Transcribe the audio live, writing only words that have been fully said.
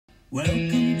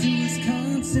Welcome to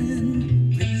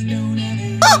Wisconsin. Please don't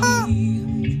ever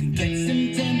leave. You can get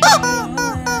some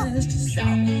 $10 just south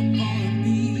of Palm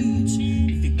Beach.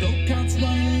 If your go-kart's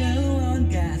running low on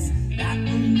gas, that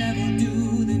will never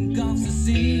do. Then golf's a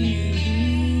sin.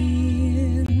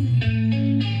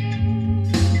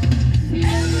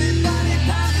 Everybody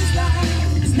parties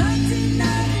like it's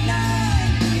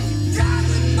 1999. Drive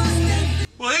with Mustang.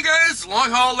 Well, hey guys, Long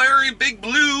Haul Larry, Big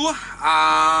Blue.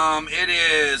 It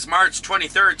is March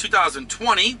 23rd,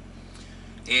 2020,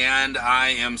 and I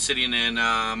am sitting in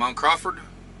Mount Crawford,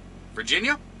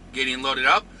 Virginia, getting loaded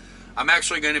up. I'm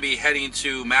actually going to be heading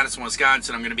to Madison,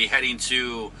 Wisconsin. I'm going to be heading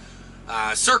to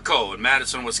Circo in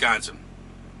Madison, Wisconsin.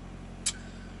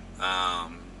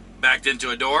 Backed into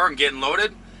a door and getting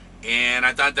loaded, and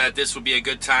I thought that this would be a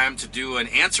good time to do an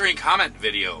answering comment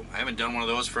video. I haven't done one of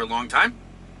those for a long time.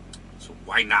 So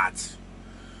why not?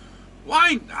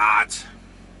 Why not?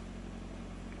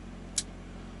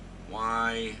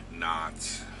 Why not?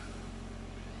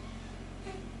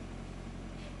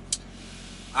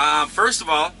 First of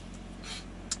all,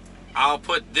 I'll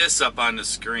put this up on the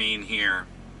screen here.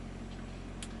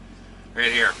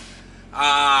 Right here.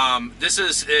 This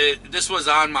was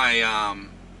on my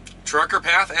Trucker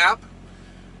Path app.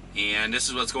 And this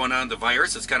is what's going on with the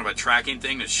virus. It's kind of a tracking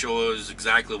thing that shows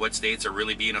exactly what states are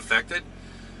really being affected.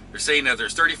 They're saying that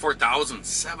there's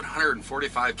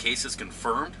 34,745 cases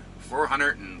confirmed,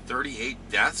 438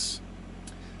 deaths,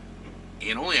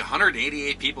 and only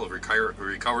 188 people have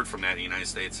recovered from that in the United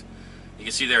States. You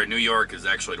can see there New York is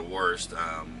actually the worst.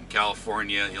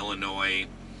 California, Illinois,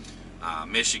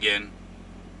 Michigan.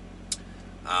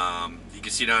 You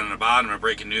can see down on the bottom of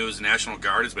breaking news, the National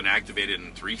Guard has been activated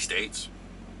in 3 states.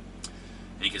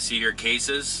 And you can see here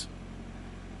cases,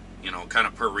 you know, kind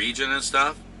of per region and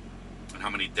stuff, and how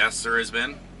many deaths there has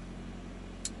been.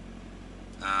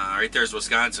 Right there's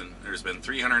Wisconsin. There's been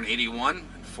 381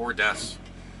 and 4 deaths.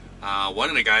 One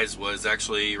of the guys was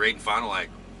actually right in Fond du Lac,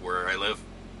 where I live.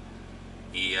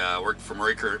 He worked for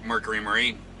Mercury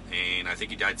Marine, and I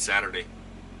think he died Saturday.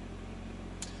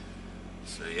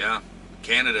 So yeah,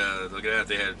 Canada, look at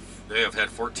that. They have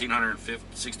had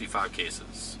 1,465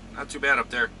 cases. Not too bad up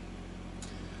there.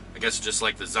 I guess just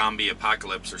like the zombie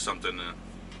apocalypse or something. They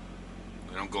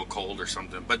don't go cold or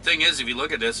something. But thing is, if you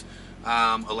look at this,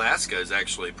 Alaska is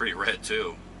actually pretty red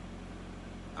too.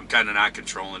 I'm kind of not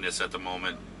controlling this at the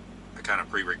moment. I kind of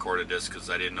pre-recorded this because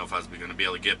I didn't know if I was going to be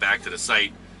able to get back to the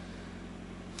site.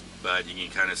 But you can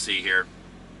kind of see here.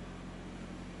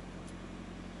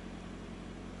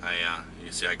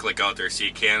 You see, I click out there.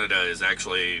 See, Canada is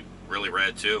actually really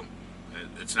red too.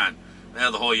 It's not.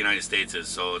 Well, the whole United States is,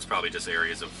 so it's probably just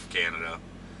areas of Canada.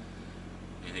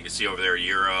 And you can see over there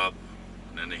Europe,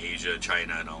 and then Asia,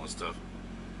 China, and all this stuff.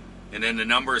 And then the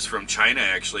numbers from China,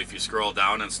 actually, if you scroll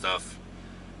down and stuff,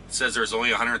 it says there's only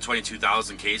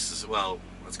 122,000 cases. Well,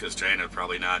 that's because China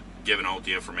probably not giving out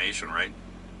the information, right?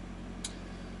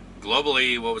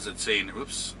 Globally, what was it saying?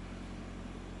 Oops.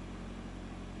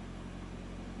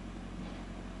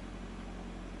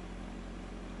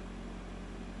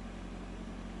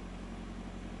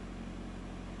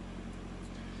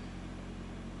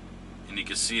 And you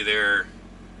can see there,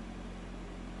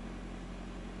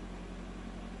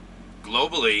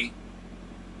 globally,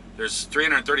 there's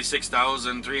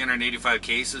 336,385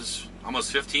 cases,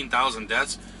 almost 15,000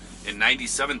 deaths, and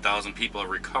 97,000 people have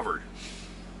recovered.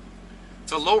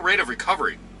 It's a low rate of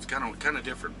recovery. It's kind of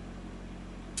different.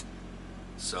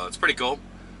 So it's pretty cool.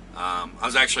 I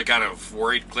was actually kind of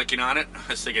worried clicking on it. I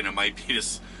was thinking it might be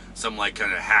just some like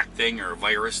kind of hack thing or a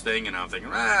virus thing, and I'm thinking,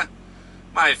 my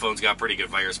iPhone's got pretty good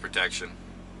virus protection.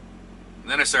 And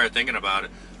then I started thinking about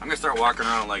it. I'm going to start walking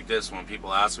around like this when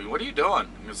people ask me, what are you doing?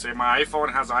 I'm going to say, my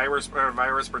iPhone has virus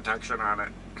protection on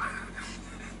it.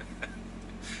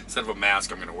 Instead of a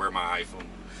mask, I'm going to wear my iPhone.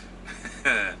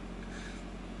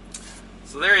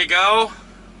 So there you go.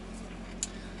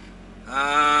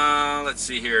 Let's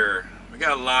see here. We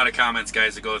got a lot of comments,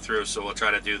 guys, to go through, so we'll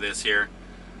try to do this here.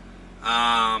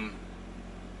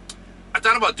 I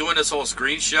thought about doing this whole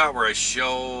screenshot where I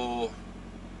show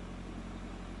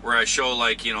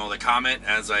like, you know, the comment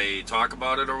as I talk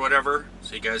about it or whatever,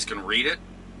 so you guys can read it.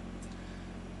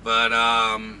 But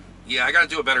yeah, I gotta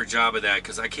do a better job of that,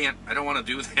 because I don't want to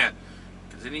do that,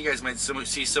 because then you guys might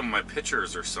see some of my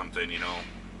pictures or something, you know.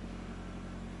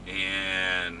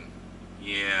 And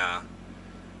yeah,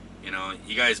 you know,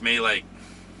 you guys may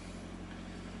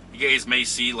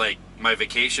see like my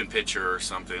vacation picture or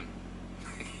something.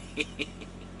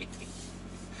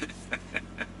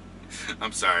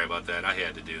 I'm sorry about that. I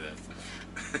had to do that.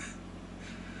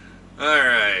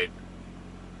 Alright.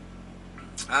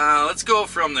 Let's go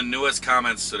from the newest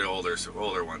comments to the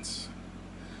older ones.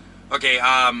 Okay,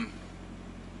 I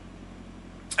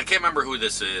can't remember who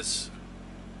this is.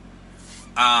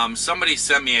 Somebody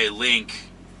sent me a link.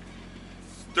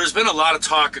 There's been a lot of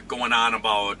talk going on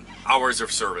about hours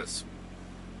of service.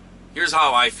 Here's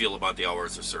how I feel about the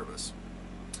hours of service.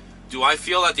 Do I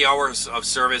feel that the hours of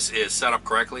service is set up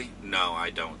correctly? No, I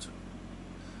don't.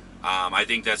 I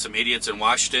think that some idiots in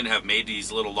Washington have made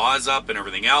these little laws up and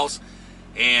everything else,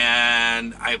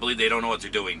 and I believe they don't know what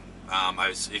they're doing.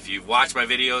 If you've watched my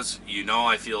videos, you know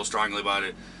I feel strongly about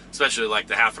it, especially like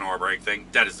the half-an-hour break thing.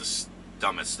 That is the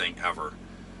dumbest thing ever.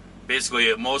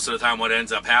 Basically, most of the time what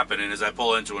ends up happening is I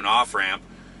pull into an off-ramp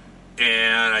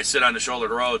and I sit on the shoulder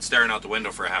of the road staring out the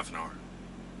window for a half an hour,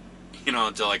 you know,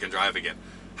 until I can drive again.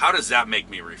 How does that make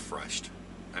me refreshed?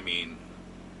 I mean,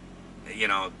 you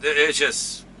know, it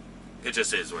just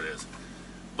is what it is.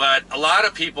 But a lot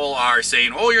of people are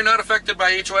saying, oh, you're not affected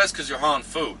by HOS because you're hauling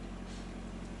food.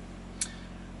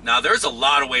 Now, there's a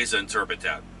lot of ways to interpret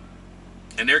that.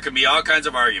 And there can be all kinds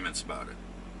of arguments about it.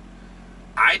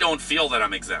 I don't feel that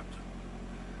I'm exempt.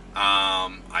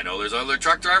 I know there's other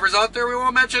truck drivers out there, we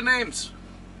won't mention names.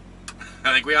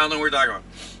 I think we all know what we're talking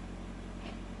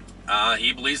about.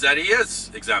 He believes that he is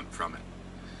exempt from it.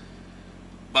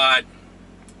 But,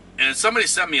 and somebody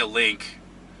sent me a link,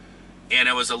 and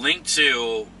it was a link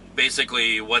to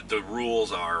basically what the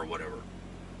rules are or whatever.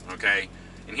 Okay?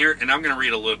 And here, and I'm going to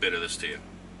read a little bit of this to you.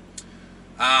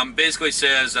 Basically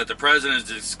says that the president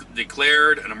has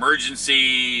declared an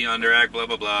emergency under Act blah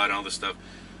blah blah and all this stuff.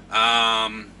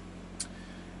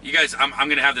 You guys, I'm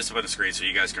going to have this up on the screen so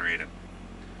you guys can read it.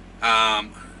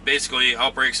 Basically,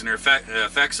 outbreaks and their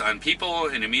effects on people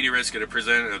and immediate risk of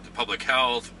the public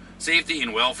health, safety,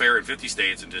 and welfare in 50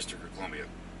 states and District of Columbia.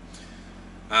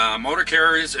 Motor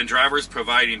carriers and drivers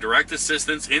providing direct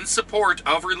assistance in support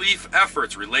of relief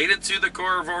efforts related to the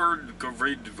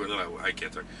I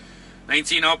can't talk.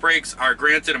 19 outbreaks are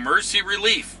granted emergency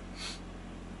relief.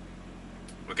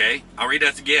 Okay, I'll read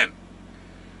that again.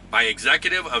 By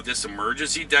executive of this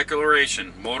emergency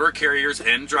declaration, motor carriers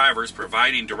and drivers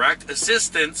providing direct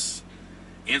assistance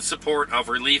in support of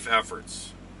relief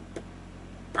efforts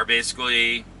are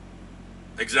basically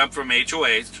exempt from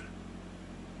HOAs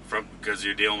because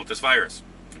you're dealing with this virus.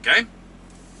 Okay?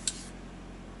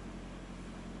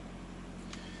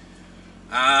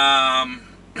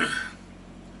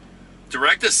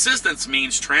 Direct assistance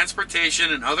means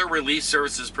transportation and other relief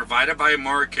services provided by a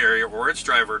motor carrier or its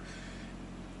drivers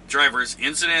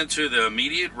incident to the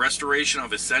immediate restoration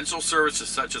of essential services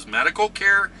such as medical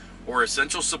care or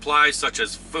essential supplies such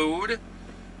as food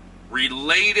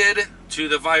related to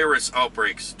the virus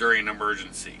outbreaks during an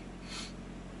emergency.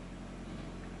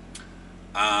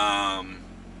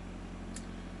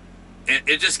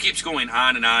 It just keeps going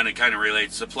on and on. It kind of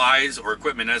relates supplies or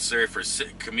equipment necessary for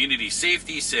community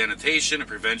safety, sanitation, and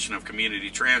prevention of community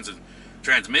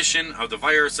transmission of the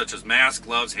virus, such as masks,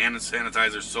 gloves, hand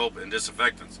sanitizer, soap, and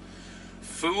disinfectants.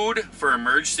 Food for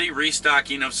emergency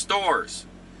restocking of stores.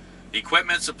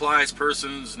 Equipment, supplies,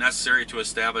 persons necessary to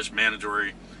establish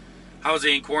mandatory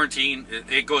housing, quarantine.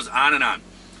 It goes on and on.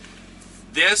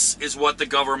 This is what the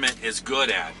government is good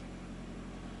at.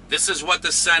 This is what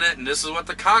the Senate and this is what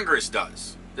the Congress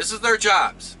does. This is their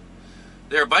jobs.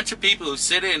 There are a bunch of people who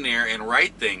sit in there and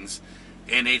write things,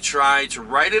 and they try to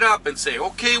write it up and say,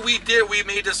 okay, we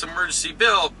made this emergency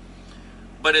bill,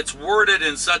 but it's worded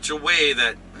in such a way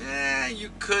that you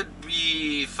could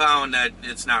be found that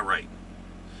it's not right.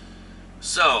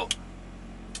 So,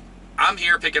 I'm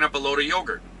here picking up a load of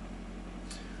yogurt.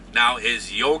 Now,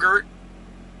 is yogurt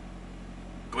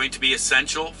going to be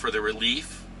essential for the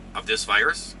relief of this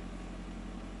virus?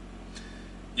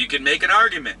 You can make an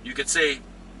argument. You could say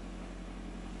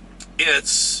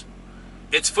it's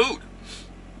food.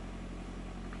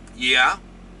 Yeah.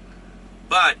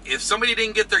 But if somebody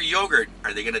didn't get their yogurt,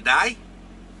 are they going to die?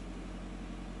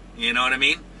 You know what I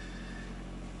mean?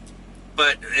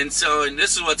 And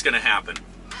this is what's going to happen.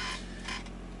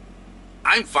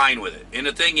 I'm fine with it. And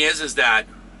the thing is that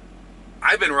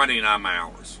I've been running on my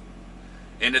hours.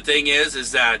 And the thing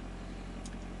is that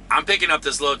I'm picking up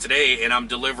this load today and I'm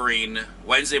delivering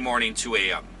Wednesday morning 2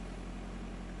 a.m.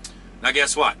 Now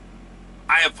guess what?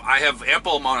 I have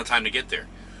ample amount of time to get there.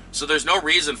 So there's no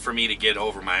reason for me to get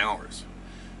over my hours.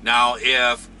 Now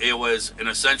if it was an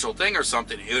essential thing or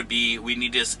something, it would be we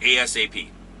need this ASAP.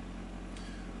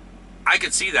 I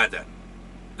could see that then.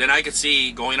 Then I could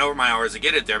see going over my hours to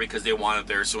get it there because they want it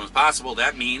there as soon as possible.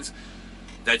 That means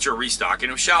that you're restocking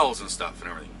of shelves and stuff and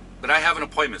everything. But I have an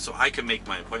appointment, so I can make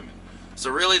my appointment. So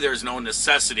really there's no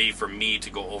necessity for me to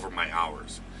go over my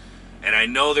hours. And I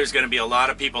know there's going to be a lot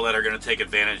of people that are going to take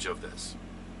advantage of this.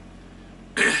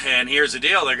 And here's the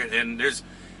deal.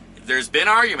 There's been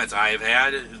arguments. I've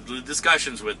had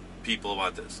discussions with people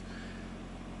about this.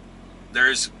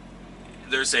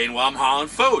 They're saying, well, I'm hauling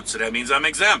food, so that means I'm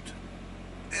exempt.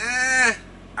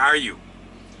 Are you?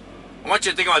 I want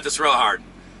you to think about this real hard.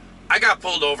 I got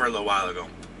pulled over a little while ago.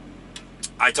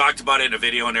 I talked about it in a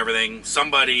video and everything.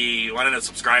 One of the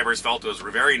subscribers felt it was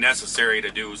very necessary to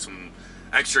do some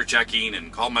extra checking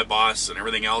and called my boss and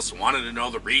everything else and wanted to know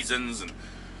the reasons and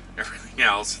everything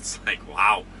else. It's like,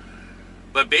 wow.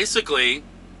 But basically,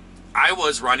 I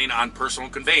was running on personal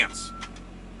conveyance.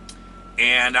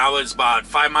 And I was about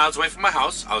 5 miles away from my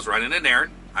house. I was running an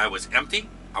errand. I was empty.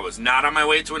 I was not on my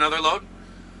way to another load.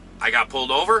 I got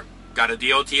pulled over, got a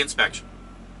DOT inspection.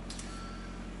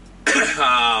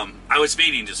 I was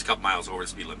speeding just a couple miles over the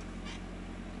speed limit.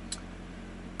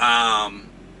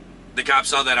 The cop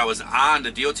saw that I was on,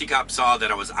 the DOT cop saw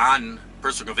that I was on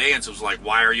personal conveyance. It was like,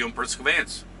 why are you in personal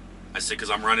conveyance? I said, because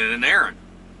I'm running an errand.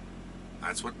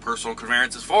 That's what personal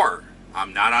conveyance is for.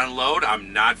 I'm not on load.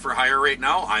 I'm not for hire right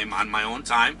now. I'm on my own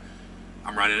time.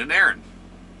 I'm running an errand.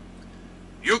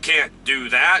 You can't do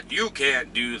that. You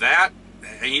can't do that.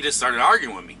 And he just started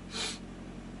arguing with me.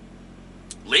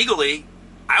 Legally,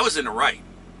 I was in the right.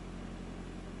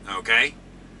 Okay?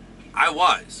 I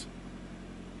was.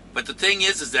 But the thing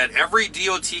is that every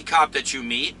DOT cop that you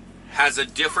meet has a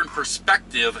different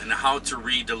perspective on how to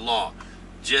read the law.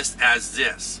 Just as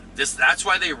this. That's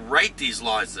why they write these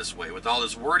laws this way, with all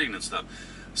this wording and stuff.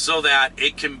 So that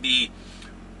it can be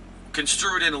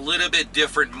construed in a little bit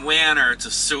different manner to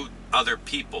suit other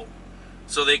people.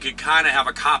 So they could kind of have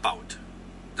a cop-out.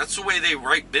 That's the way they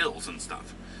write bills and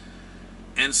stuff.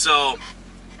 And so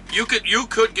you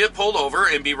could get pulled over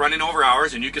and be running over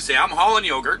hours, and you could say, I'm hauling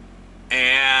yogurt,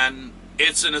 and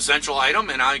it's an essential item,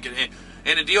 and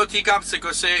a DOT cop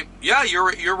could say, yeah,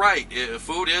 you're right.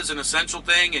 Food is an essential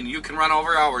thing, and you can run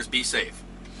over hours. Be safe.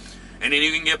 And then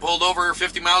you can get pulled over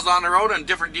 50 miles down the road on a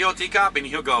different DOT cop, and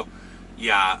he'll go,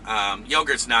 yeah,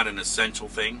 yogurt's not an essential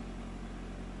thing.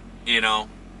 You know?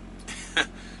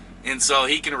 And so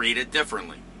he can read it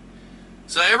differently.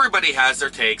 So everybody has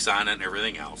their takes on it and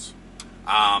everything else.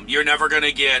 You're never going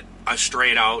to get a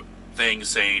straight out thing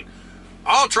saying,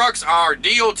 all trucks are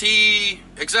DOT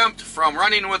exempt from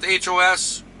running with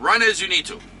HOS. Run as you need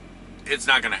to. It's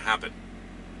not going to happen.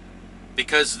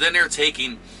 Because then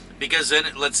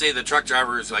let's say the truck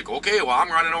driver is like, okay, well, I'm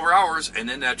running over hours, and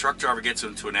then that truck driver gets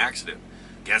into an accident.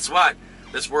 Guess what?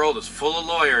 This world is full of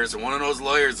lawyers, and one of those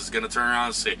lawyers is going to turn around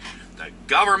and say, the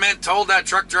government told that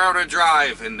truck driver to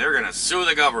drive, and they're going to sue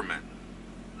the government.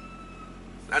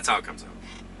 That's how it comes out.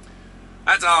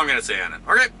 That's all I'm going to say on it.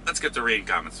 Okay, let's get to reading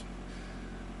comments.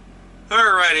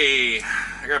 Alrighty.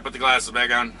 I got to put the glasses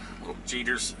back on. Little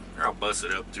cheaters. Or I'll bust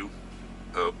it up, too.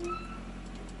 Oh.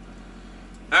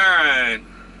 Alright.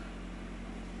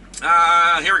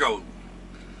 Here we go.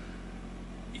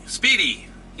 Speedy.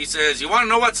 He says, you want to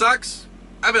know what sucks?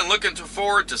 I've been looking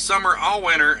forward to summer all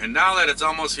winter, and now that it's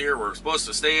almost here, we're supposed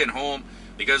to stay at home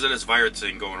because of this virus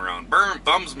thing going around.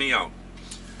 Bums me out.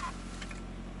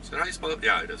 Is that how you spell it?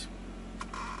 Yeah, it is.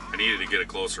 I needed to get it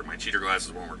closer. My cheater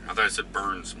glasses won't work. I thought I said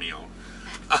burns me out.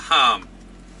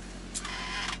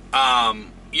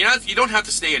 You don't have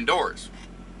to stay indoors.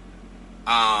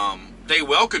 They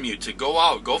welcome you to go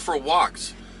out, go for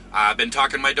walks. I've been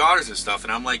talking to my daughters and stuff,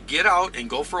 and I'm like, get out and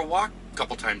go for a walk a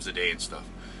couple times a day and stuff.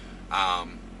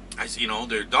 I see,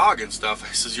 their dog and stuff.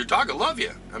 I says, your dog will love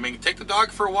you. I mean, take the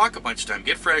dog for a walk a bunch of times.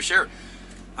 Get fresh air.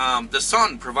 The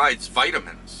sun provides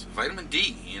vitamins. Vitamin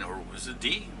D, is it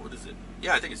D? What is it?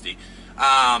 Yeah, I think it's D.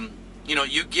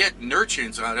 You get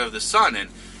nutrients out of the sun, and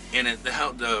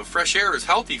the fresh air is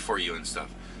healthy for you and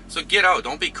stuff. So get out.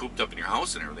 Don't be cooped up in your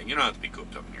house and everything. You don't have to be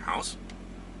cooped up in your house.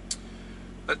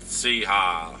 Let's see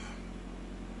how.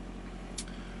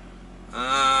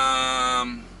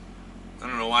 I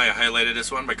don't know why I highlighted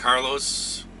this one, but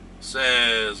Carlos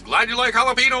says, glad you like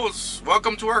jalapenos.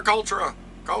 Welcome to our culture.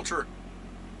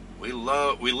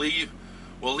 We'll leave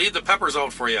the peppers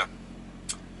out for you.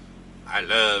 I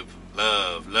love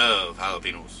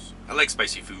jalapenos. I like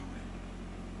spicy food.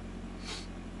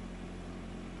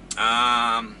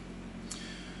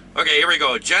 Okay, here we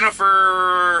go.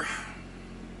 Jennifer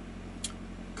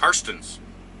Karstens.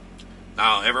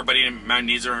 Now, everybody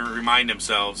needs to remind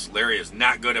themselves, Larry is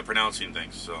not good at pronouncing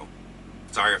things, so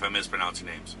sorry if I'm mispronouncing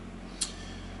names.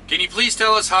 Can you please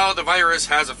tell us how the virus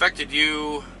has affected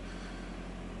you?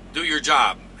 Do your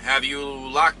job. Have you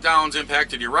lockdowns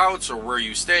impacted your routes or where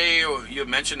you stay? You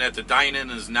mentioned that the dine-in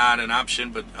is not an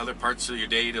option, but other parts of your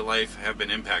day-to-day life have been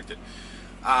impacted.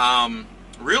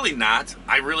 Really not.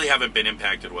 I really haven't been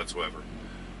impacted whatsoever.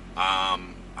 I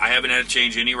haven't had to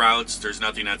change any routes. There's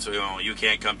nothing that's, you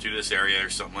can't come through this area or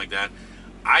something like that.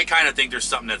 I kind of think there's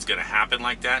something that's going to happen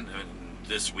like that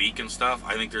this week and stuff.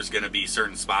 I think there's going to be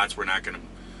certain spots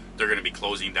they're going to be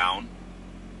closing down.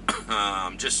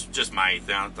 Just my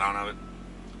thought of it.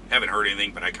 Haven't heard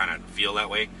anything, but I kind of feel that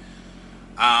way.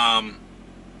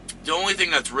 The only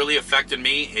thing that's really affected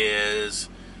me is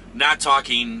not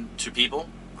talking to people.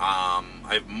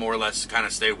 I've more or less kind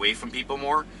of stayed away from people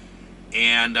more.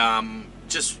 And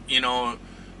just,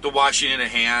 the washing of the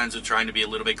hands and trying to be a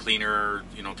little bit cleaner,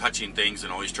 touching things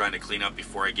and always trying to clean up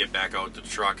before I get back out to the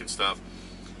truck and stuff.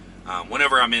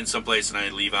 Whenever I'm in someplace and I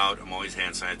leave out, I'm always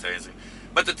hand sanitizing.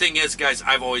 But the thing is, guys,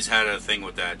 I've always had a thing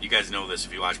with that. You guys know this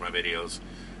if you watch my videos.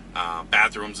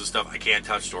 Bathrooms and stuff, I can't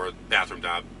touch bathroom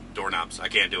doorknobs. I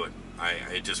can't do it.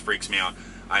 It just freaks me out.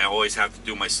 I always have to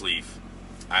do my sleeve.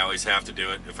 I always have to do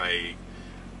it. If I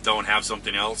don't have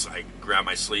something else, I grab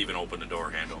my sleeve and open the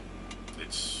door handle.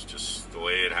 It's just the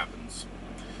way it happens.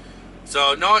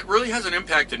 So, no, it really hasn't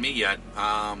impacted me yet.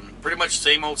 Pretty much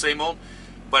same old,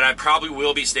 but I probably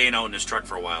will be staying out in this truck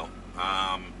for a while.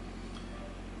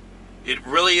 It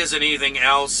really isn't anything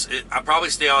else. I'll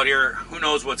probably stay out here. Who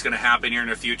knows what's going to happen here in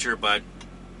the future, but,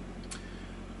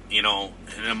 in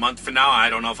a month from now, I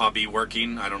don't know if I'll be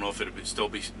working. I don't know if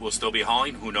we'll still be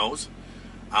hauling. Who knows?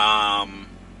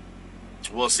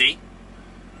 We'll see.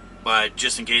 But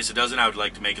just in case it doesn't, I would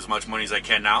like to make as much money as I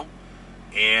can now.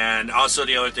 And also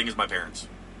the other thing is my parents.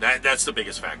 That's the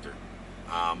biggest factor.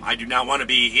 I do not want to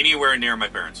be anywhere near my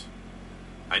parents.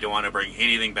 I don't want to bring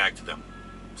anything back to them.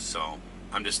 So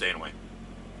I'm just staying away.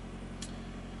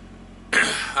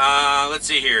 Let's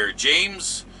see here.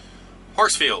 James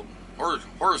Horsfield.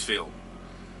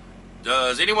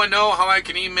 Does anyone know how I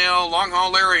can email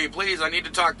LongHaul Larry? Please, I need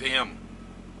to talk to him.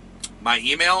 My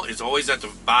email is always at the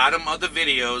bottom of the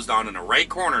videos, down in the right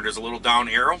corner. There's a little down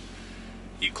arrow.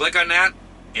 You click on that,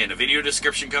 and the video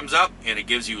description comes up, and it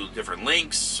gives you different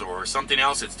links or something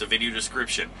else. It's the video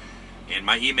description, and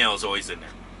my email is always in there.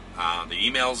 The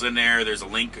email's in there. There's a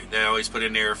link that I always put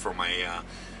in there for my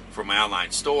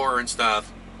online store and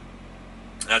stuff.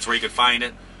 That's where you can find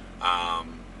it.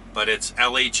 But it's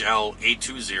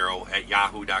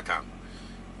lhl820@yahoo.com.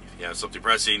 If you have something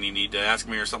pressing you need to ask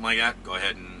me or something like that, go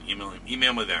ahead and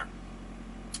email me there.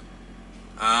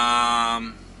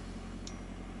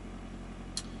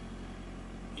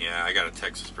 Yeah, I got to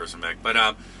text this person back. But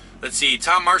let's see.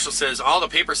 Tom Marshall says all the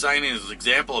paper signing is an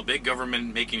example of big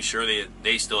government making sure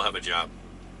they still have a job.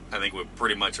 I think we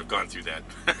pretty much have gone through that.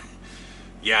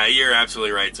 Yeah, you're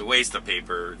absolutely right. It's a waste of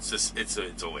paper. It's just it's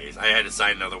a waste. I had to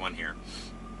sign another one here.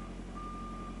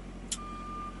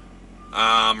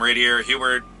 Right here,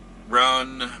 Hubert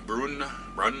Brun.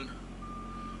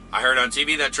 I heard on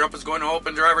TV that Trump is going to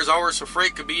open driver's hours so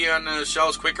freight could be on the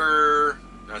shelves quicker.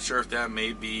 Not sure if that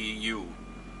may be you,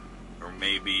 or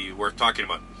maybe worth talking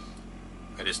about.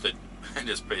 I just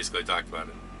basically talked about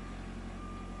it.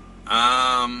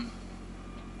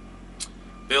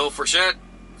 Bill Frechette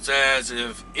says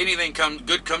if anything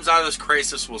good comes out of this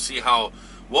crisis, we'll see how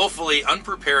woefully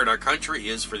unprepared our country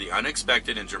is for the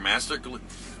unexpected and dramatically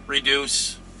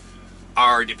reduce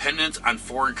our dependence on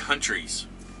foreign countries.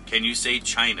 Can you say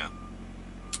China?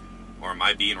 Or am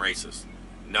I being racist?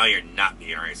 No, you're not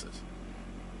being racist.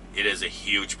 It is a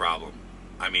huge problem.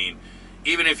 I mean,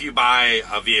 even if you buy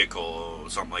a vehicle or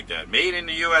something like that, made in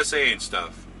the USA and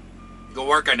stuff, you go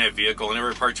work on that vehicle and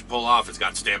every part you pull off has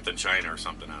got stamped in China or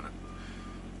something on it.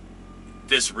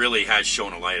 This really has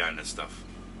shown a light on this stuff.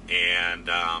 And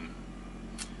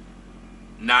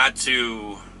not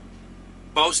to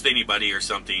boast anybody or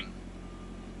something,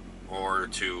 or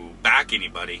to back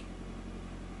anybody,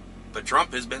 but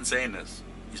Trump has been saying this.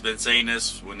 He's been saying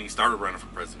this when he started running for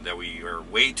president, that we are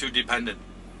way too dependent.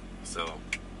 So,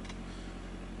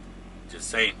 just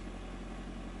saying.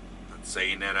 Not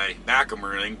saying that I back him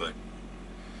or anything, but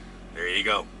there you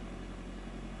go.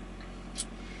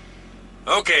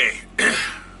 Okay.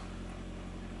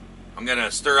 I'm going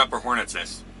to stir up a hornet's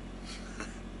nest.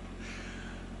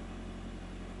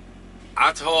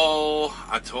 Atoll,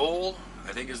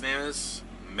 I think his name is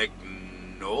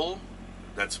McNoll.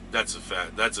 That's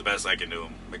the best I can do.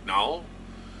 McNoll.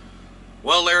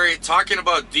 Well, Larry, talking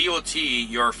about DOT,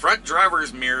 your front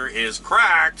driver's mirror is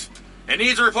cracked and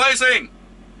needs replacing.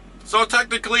 So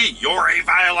technically, you're a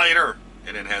violator.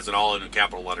 And it has it all in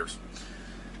capital letters.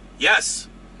 Yes,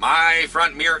 my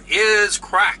front mirror is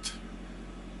cracked.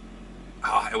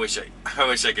 Oh, I wish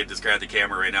I could describe the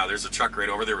camera right now. There's a truck right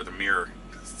over there with a mirror.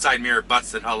 Side mirror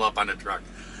busted all up on the truck.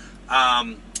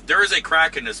 There is a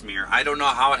crack in this mirror. I don't know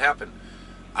how it happened.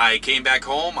 I came back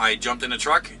home, I jumped in the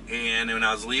truck, and when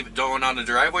I was going on the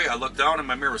driveway, I looked down and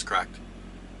my mirror was cracked.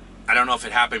 I don't know if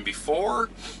it happened before,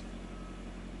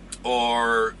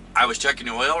 or I was checking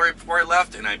the oil right before I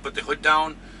left, and I put the hood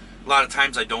down. A lot of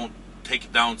times I don't take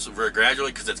it down very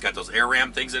gradually because it's got those air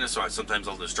ram things in it, so sometimes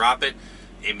I'll just drop it.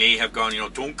 It may have gone,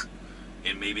 dunk,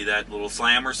 and maybe that little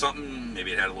slam or something,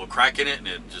 maybe it had a little crack in it, and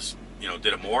it just,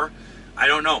 did it more. I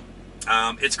don't know.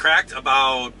 It's cracked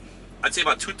about, I'd say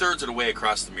about 2/3 of the way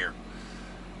across the mirror.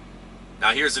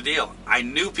 Now here's the deal. I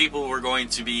knew people were going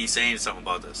to be saying something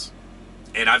about this,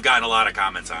 and I've gotten a lot of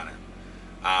comments on it.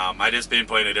 I just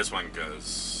pinpointed this one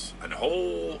because a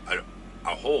hole, I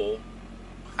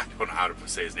don't know how to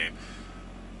say his name.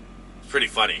 It's pretty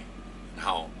funny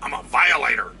how I'm a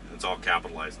violator. It's all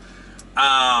capitalized.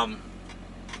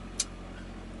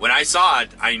 When I saw it,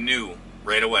 I knew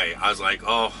right away. I was like,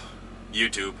 oh,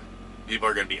 YouTube. People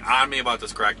are going to be on me about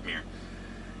this cracked mirror.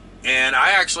 And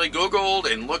I actually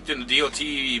Googled and looked in the DOT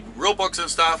rule books and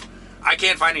stuff. I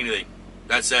can't find anything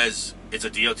that says it's a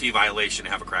DOT violation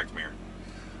to have a cracked mirror.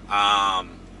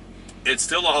 It's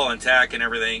still all intact and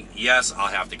everything. Yes, I'll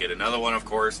have to get another one, of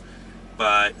course.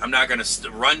 But I'm not going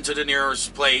to run to the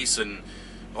nearest place and,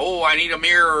 oh, I need a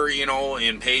mirror,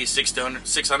 and pay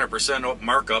 600%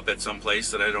 markup at some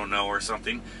place that I don't know or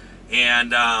something.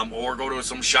 And, or go to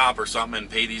some shop or something and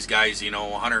pay these guys,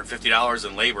 $150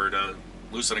 in labor to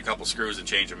loosen a couple screws and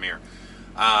change a mirror.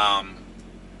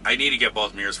 I need to get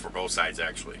both mirrors for both sides,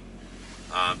 actually.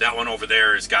 That one over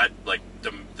there has got, like,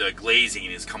 the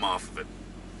glazing has come off of it.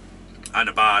 On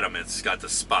the bottom, it's got the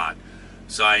spot.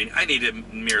 So I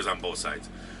needed mirrors on both sides.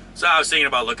 So I was thinking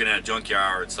about looking at a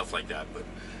junkyard and stuff like that. But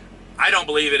I don't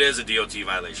believe it is a DOT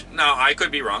violation. Now, I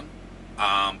could be wrong.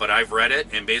 But I've read it,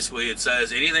 and basically it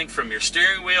says anything from your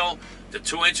steering wheel to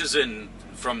 2 inches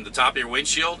from the top of your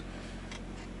windshield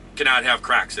cannot have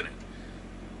cracks in it.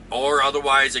 Or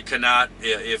otherwise it cannot,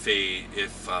 if a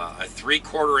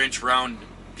 3/4 inch round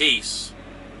piece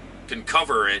can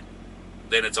cover it,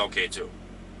 then it's okay too.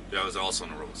 That was also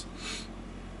in the rules.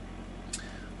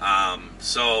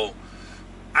 So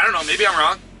I don't know, maybe I'm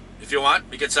wrong. If you want,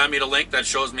 you can send me the link that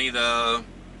shows me the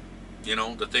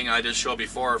thing I just showed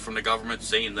before from the government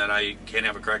saying that I can't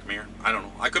have a cracked mirror. I don't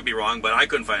know. I could be wrong, but I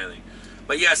couldn't find anything.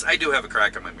 But yes, I do have a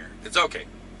crack on my mirror. It's okay.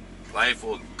 Life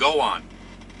will go on.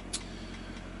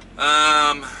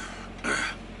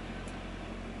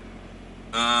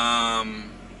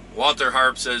 Walter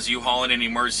Harp says, you hauling any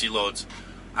emergency loads?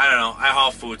 I don't know. I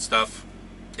haul food stuff.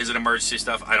 Is it emergency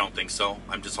stuff? I don't think so.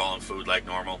 I'm just hauling food like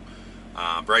normal.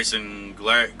 Bryson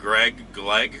Glegg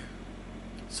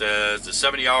says the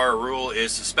 70-hour rule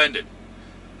is suspended.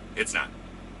 It's not.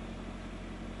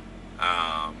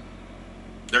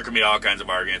 There can be all kinds of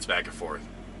arguments back and forth.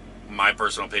 My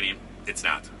personal opinion, it's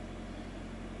not.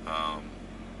 I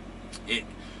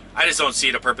just don't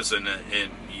see the purpose in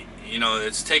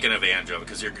it's taking advantage of it,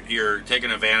 because you're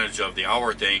taking advantage of the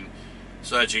hour thing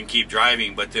so that you can keep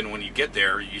driving, but then when you get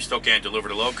there, you still can't deliver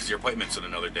the load because your appointment's in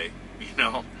another day,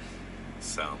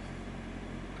 So,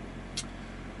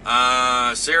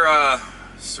 Serene.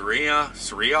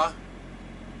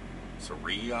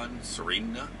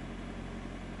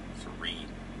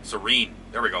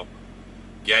 There we go.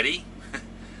 Getty.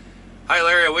 Hi,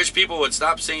 Larry. I wish people would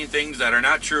stop saying things that are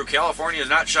not true. California is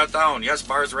not shut down. Yes,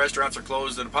 bars and restaurants are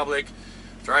closed to the public.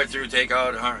 Drive-through,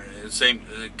 takeout, same,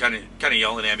 kind of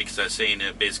yelling at me because I was saying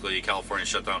that basically California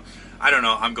shut down. I don't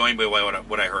know. I'm going by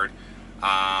what I heard.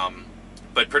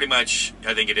 But pretty much,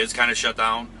 I think it is kind of shut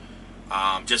down.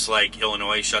 Just like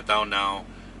Illinois shut down now.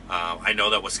 I know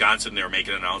that Wisconsin, they were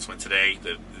making an announcement today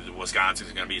that Wisconsin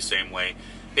is going to be the same way.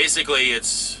 Basically,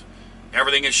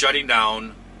 everything is shutting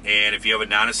down, and if you have a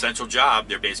non-essential job,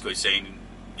 they're basically saying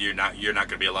you're not going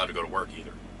to be allowed to go to work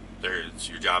either.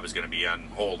 Your job is going to be on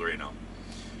hold right now.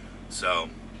 So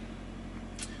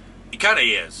it kind of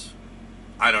is.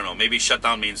 I don't know. Maybe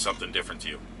shutdown means something different to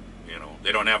you.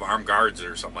 They don't have armed guards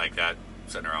or something like that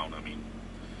sitting around. I mean,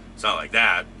 it's not like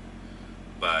that.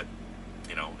 But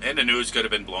and the news could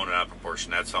have been blown out of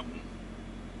proportion. That's something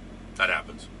that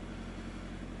happens.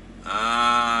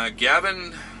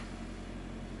 Gavin,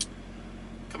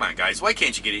 come on, guys. Why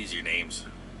can't you get easier names?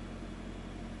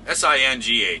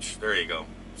 Singh. There you go.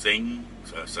 Sing.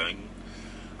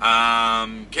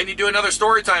 Can you do another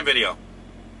story time video?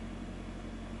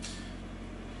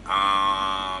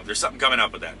 There's something coming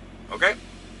up with that. Okay?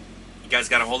 You guys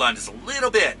got to hold on just a little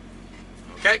bit.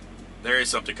 Okay? There is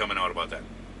something coming out about that.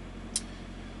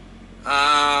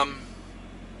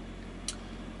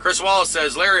 Chris Wallace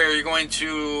says, Larry, are you going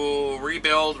to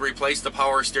replace the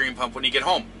power steering pump when you get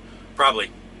home?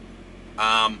 Probably.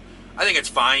 I think it's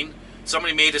fine.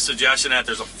 somebody made a suggestion that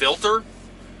there's a filter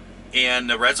in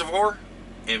the reservoir,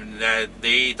 and that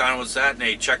they thought it was that, and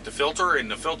they checked the filter,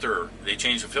 and they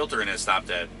changed the filter, and it stopped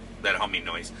that humming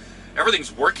noise.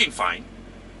 Everything's working fine.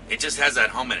 It just has that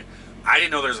hum in it. I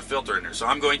didn't know there's a filter in there, so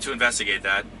I'm going to investigate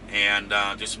that and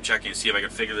do some checking and see if I can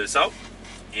figure this out.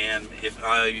 And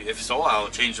if so, I'll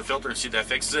change the filter and see if that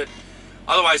fixes it.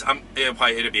 Otherwise,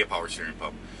 it'll be a power steering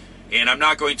pump. And I'm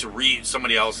not going to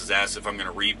somebody else has asked if I'm going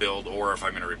to rebuild or if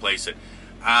I'm going to replace it.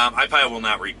 I probably will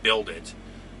not rebuild it.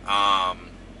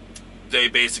 They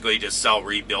basically just sell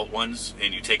rebuilt ones,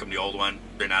 and you take them the old one.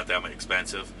 They're not that much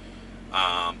expensive.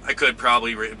 I could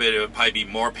probably, but it would probably be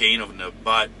more pain in the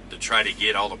butt to try to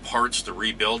get all the parts to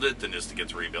rebuild it than just to get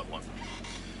the rebuilt one.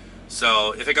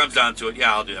 So if it comes down to it,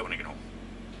 yeah, I'll do that when I get home.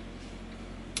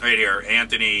 Right here,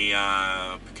 Anthony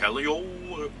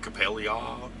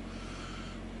Capellia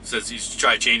says he's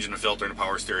tried changing the filter in the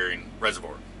power steering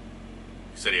reservoir.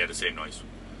 He said he had the same noise.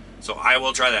 So I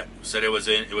will try that. Said it was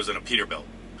in a Peterbilt.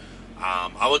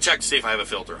 I will check to see if I have a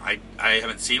filter. I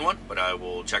haven't seen one, but I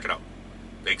will check it out.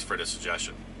 Thanks for the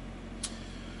suggestion.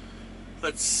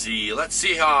 Let's see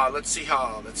how.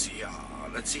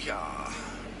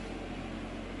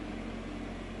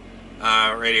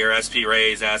 Right here, SP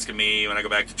Ray is asking me, when I go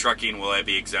back to trucking, will I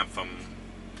be exempt from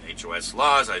HOS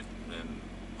laws and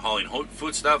hauling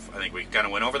food stuff? I think we kind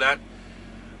of went over that.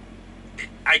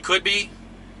 I could be.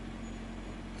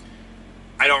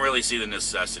 I don't really see the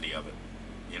necessity of it.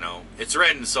 You know, it's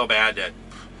written so bad that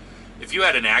if you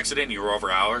had an accident and you were over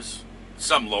hours,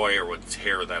 some lawyer would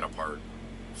tear that apart.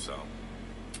 So,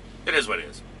 it is what it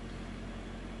is.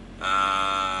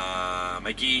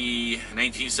 Mikey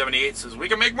 1978 says, we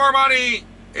can make more money!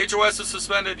 HOS is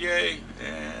suspended, yay.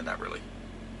 Not really.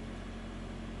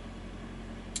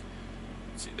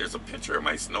 Let's see, there's a picture of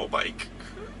my snow bike.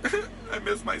 I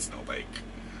miss my snow bike.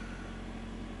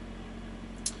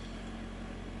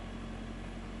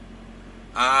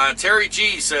 Terry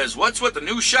G says, what's with the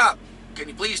new shop? Can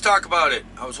you please talk about it?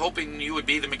 I was hoping you would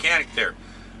be the mechanic there.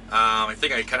 I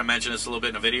think I kind of mentioned this a little bit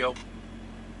in a video.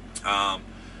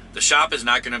 The shop is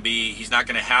not going to be, he's not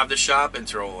going to have the shop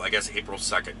until, I guess, April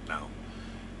 2nd now.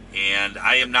 And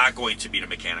I am not going to be the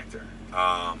mechanic there.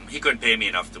 He couldn't pay me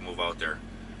enough to move out there.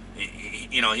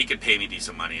 You know, he could pay me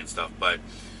decent money and stuff, but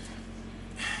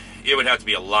it would have to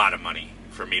be a lot of money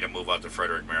for me to move out to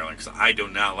Frederick, Maryland, because I do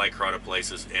not like crowded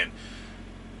places. And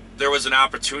there was an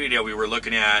opportunity that we were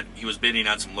looking at. He was bidding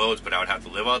on some loads, but I would have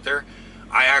to live out there.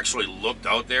 I actually looked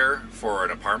out there for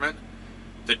an apartment.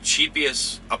 The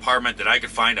cheapest apartment that I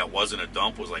could find that wasn't a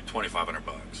dump was like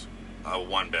 $2,500, a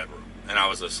one bedroom. And I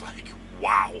was just like,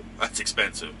 wow, that's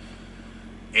expensive.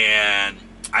 And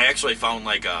I actually found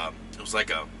like it was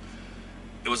like a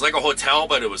hotel,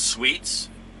 but it was suites,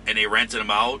 and they rented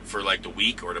them out for like the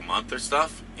week or the month or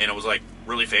stuff. And it was like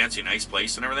really fancy, nice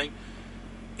place and everything.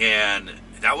 And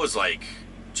that was like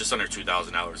just under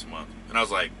 $2,000 a month. And I was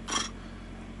like,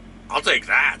 I'll take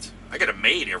that. I get a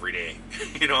maid every day.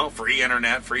 You know, free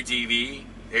internet, free TV,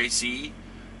 AC.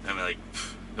 I'm like,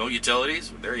 no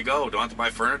utilities. There you go. Don't have to buy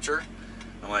furniture.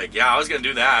 I'm like, yeah, I was going to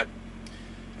do that.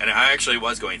 And I actually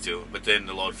was going to, but then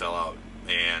the load fell out.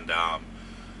 And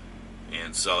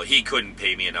so he couldn't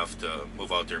pay me enough to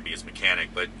move out there and be his mechanic.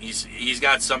 But he's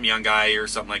got some young guy or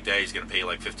something like that. He's going to pay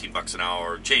like $15 an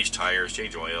hour, change tires,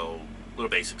 change oil, little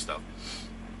basic stuff.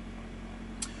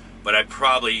 But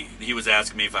he was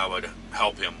asking me if I would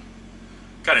help him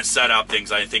kind of set up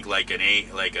things. I think like an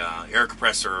air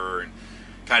compressor, and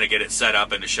kind of get it set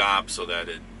up in the shop so that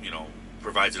it, you know,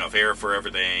 provides enough air for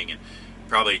everything, and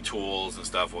probably tools and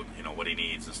stuff, you know, what he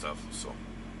needs and stuff. So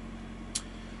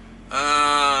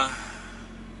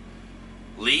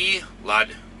Lee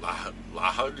Lod,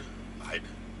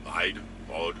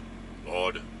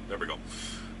 there we go.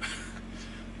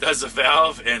 Does the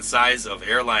valve and size of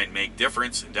airline make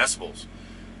difference in decibels?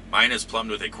 Mine is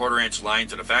plumbed with a 1/4-inch line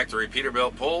to the factory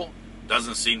Peterbilt pole.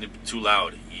 Doesn't seem too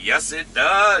loud. Yes, it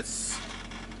does.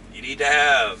 You need to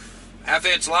have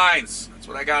 1/2-inch lines. That's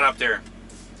what I got up there.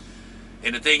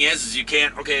 And the thing is you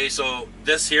can't. Okay, so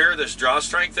this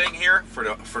drawstring thing here for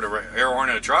the air horn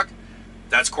of the truck,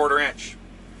 that's 1/4-inch.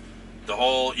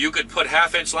 You could put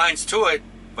 1/2-inch lines to it,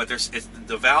 but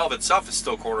the valve itself is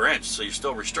still 1/4-inch, so you're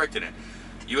still restricting it.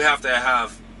 You have to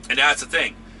have, and that's the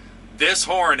thing. This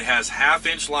horn has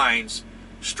 1/2-inch lines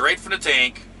straight from the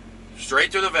tank,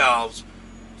 straight through the valves,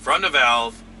 from the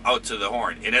valve out to the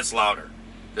horn, and it's louder.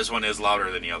 This one is louder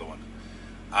than the other one.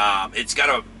 It's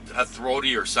got a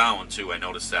throatier sound too. I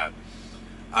noticed that.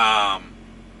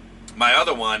 My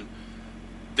other one,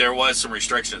 there was some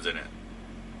restrictions in it,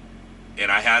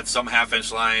 and I had some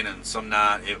 1/2-inch line and some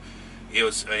not. it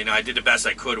was, you know, I did the best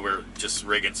I could. We're just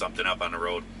rigging something up on the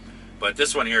road. But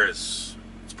this one here it's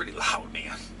pretty loud,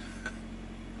 man.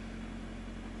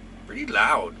 Pretty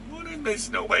loud. What is my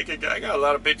snow bike? I got a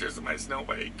lot of pictures of my snow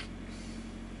bike.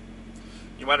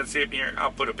 You want to see it here?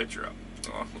 I'll put a picture up.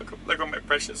 Oh, look at my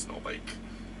precious snow bike.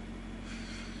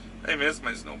 I miss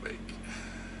my snow bike.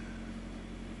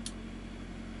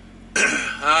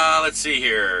 Let's see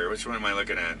here. Which one am I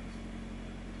looking at?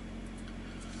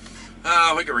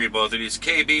 We can read both of these.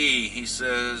 KB, he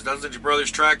says, doesn't your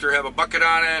brother's tractor have a bucket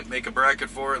on it? Make a bracket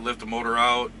for it, lift the motor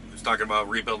out. He's talking about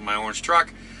rebuilding my orange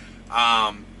truck.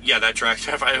 Yeah, that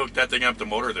tractor, if I hook that thing up the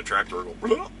motor, the tractor will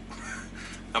go.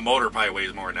 A motor probably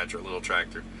weighs more than that little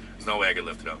tractor. There's no way I could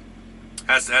lift it up.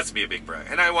 Has to be a big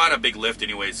bracket. And I want a big lift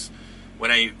anyways.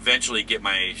 When I eventually get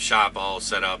my shop all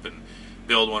set up and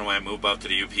build one when I move up to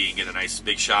the UP and get a nice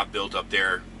big shop built up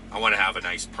there, I want to have a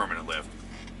nice permanent lift.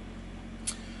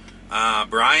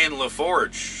 Brian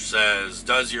LaForge says,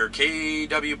 does your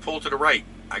KW pull to the right?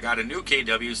 I got a new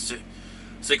KW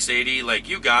 680 like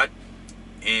you got,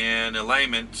 and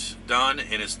alignment done,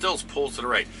 and it still pulls to the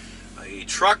right. A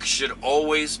truck should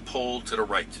always pull to the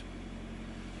right.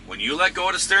 When you let go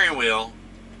of the steering wheel,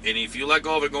 and if you let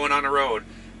go of it going on the road,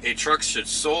 a truck should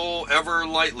so ever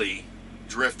lightly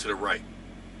drift to the right.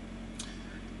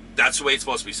 That's the way it's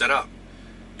supposed to be set up.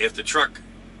 If the truck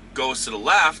goes to the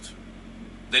left,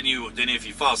 then if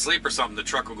you fall asleep or something, the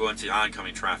truck will go into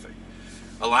oncoming traffic.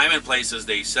 Alignment places,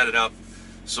 they set it up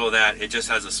so that it just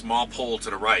has a small pull to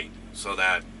the right, so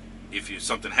that if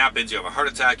something happens, you have a heart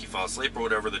attack, you fall asleep or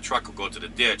whatever, the truck will go to the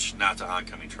ditch, not to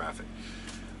oncoming traffic.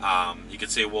 You could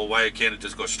say, well, why can't it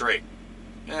just go straight?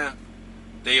 Yeah,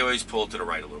 they always pull to the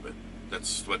right a little bit.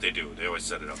 That's what they do. They always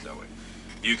set it up that way.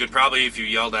 You could probably, if you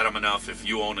yelled at them enough, if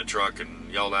you own a truck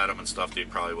and yelled at them and stuff, they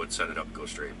probably would set it up and go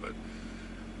straight. But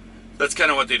that's kind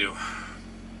of what they do.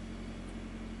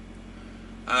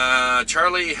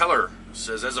 Charlie Heller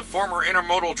says, as a former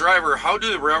intermodal driver, how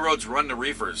do the railroads run the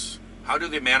reefers? How do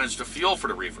they manage the fuel for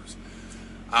the reefers?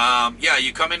 Yeah,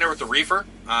 you come in there with the reefer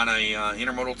on a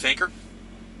intermodal tanker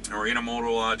or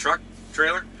intermodal truck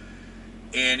trailer,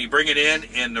 and you bring it in,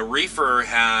 and the reefer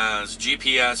has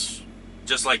GPS,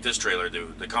 just like this trailer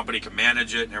do. The company can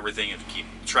manage it and everything, and keep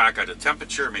track of the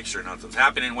temperature, make sure nothing's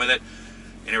happening with it,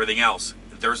 and everything else.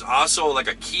 There's also like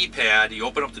a keypad. You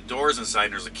open up the doors inside,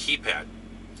 and there's a keypad.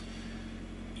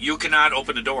 You cannot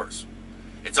open the doors.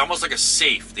 It's almost like a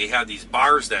safe. They have these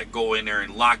bars that go in there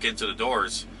and lock into the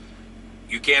doors.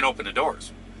 You can't open the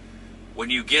doors. When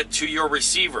you get to your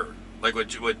receiver, like what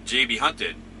JB Hunt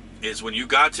did, is when you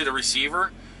got to the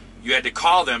receiver, you had to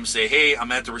call them, say, hey,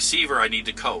 I'm at the receiver, I need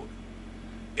the code.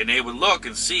 And they would look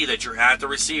and see that you're at the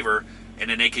receiver, and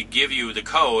then they could give you the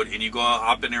code, and you go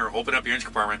up in there, open up your engine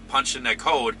compartment, punch in that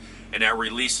code, and that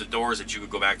released the doors that you could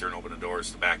go back there and open the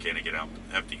doors to back in and get out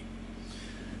empty.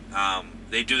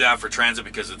 They do that for transit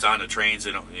because it's on the trains.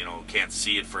 They don't, can't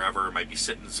see it forever. It might be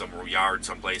sitting in some yard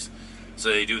someplace, so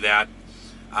they do that.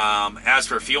 As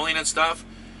for fueling and stuff,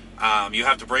 you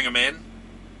have to bring them in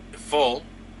full.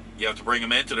 You have to bring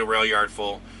them into the rail yard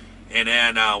full, and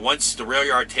then once the rail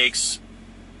yard takes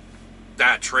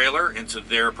that trailer into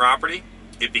their property,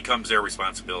 it becomes their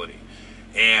responsibility.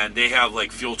 And they have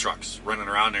like fuel trucks running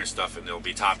around there and stuff, and they'll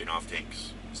be topping off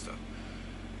tanks and stuff.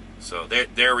 So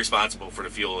they're responsible for the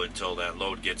fuel until that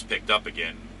load gets picked up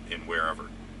again in wherever.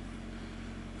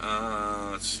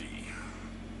 Let's see.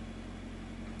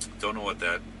 Don't know what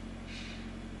that.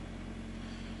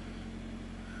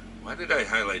 Why did I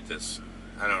highlight this?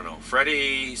 I don't know.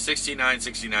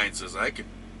 Freddie6969 says,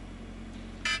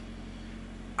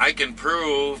 I can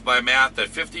prove by math that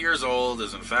 50 years old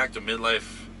is in fact a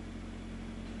midlife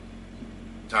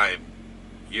time.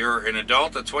 You're an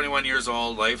adult at 21 years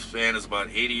old. Lifespan is about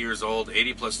 80 years old.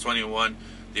 80 plus 21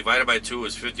 divided by 2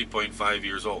 is 50.5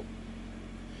 years old.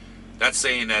 That's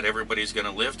saying that everybody's going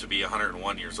to live to be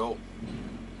 101 years old.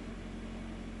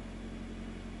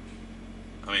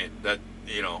 I mean, that,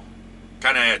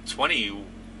 kind of at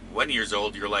 21 years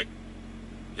old, you're like,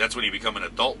 that's when you become an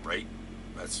adult, right?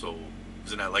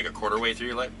 Isn't that like a quarter way through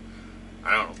your life?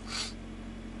 I don't know.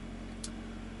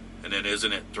 And then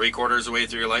isn't it 3/4 of the way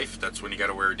through your life? That's when you got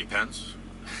to wear Depends.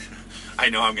 I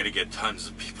know I'm going to get tons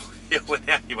of people yelling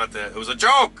at me about that. It was a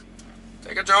joke.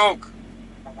 Take a joke.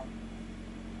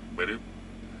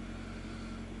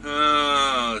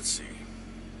 Let's see.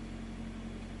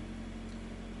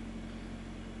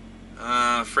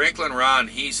 Franklin Ron,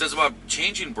 he says about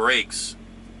changing brakes.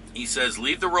 He says,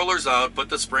 leave the rollers out, put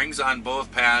the springs on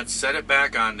both pads, set it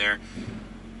back on there,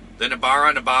 then the bar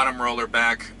on the bottom roller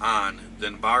back on,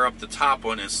 then bar up the top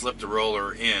one and slip the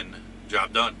roller in.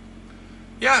 Job done.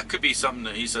 Yeah, it could be something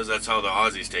that he says that's how the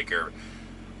Aussies take care of it.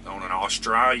 Down in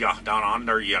Australia, down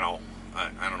under, you know.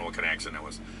 I don't know what kind of accent that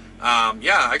was.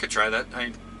 Yeah, I could try that.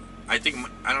 I think,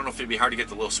 I don't know if it'd be hard to get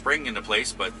the little spring into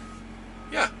place, but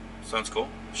yeah, sounds cool.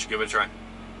 Should give it a try.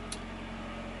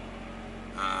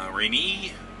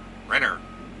 Renner.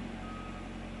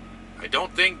 I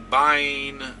don't think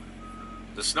buying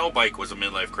the snow bike was a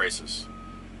midlife crisis.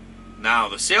 Now,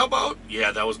 the sailboat,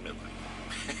 yeah, that was midlife.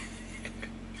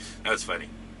 That was funny.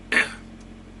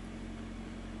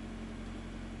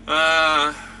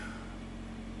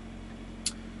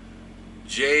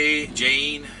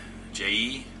 J4.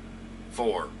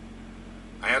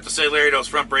 I have to say, Larry, those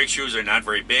front brake shoes are not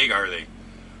very big, are they?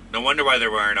 No wonder why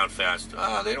they're wearing out fast.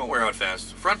 They don't wear out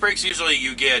fast. Front brakes, usually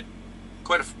you get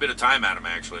quite a bit of time at them,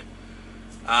 actually.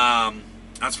 I'm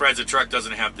surprised the truck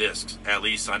doesn't have discs, at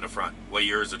least on the front. What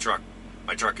year is the truck?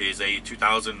 My truck is a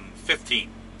 2015.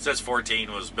 It says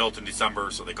 14, was built in December,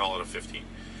 so they call it a 15.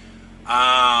 But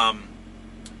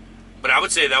I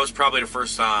would say that was probably the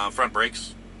first front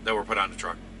brakes that were put on the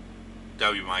truck. That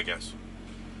would be my guess.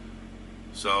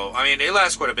 So, I mean, they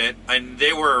last quite a bit, and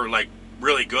they were, like,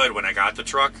 really good when I got the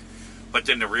truck, but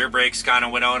then the rear brakes kind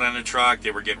of went out on the truck.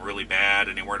 They were getting really bad,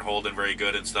 and they weren't holding very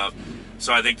good and stuff.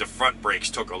 So I think the front brakes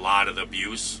took a lot of the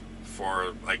abuse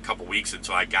for, like, a couple weeks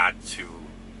until I got to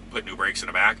put new brakes in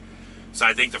the back. So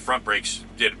I think the front brakes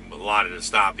did a lot of the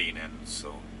stopping, and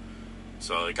so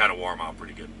they kind of wore them out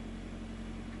pretty good.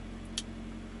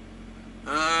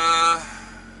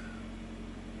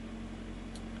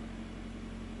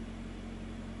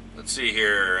 Let's see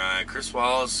here. Chris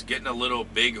Wallace getting a little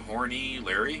big horny.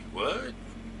 Larry, what?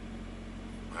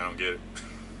 I don't get it.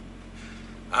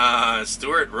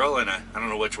 Stuart Roland. I don't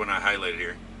know which one I highlighted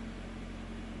here.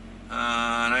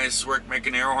 Nice work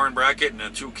making air horn bracket and the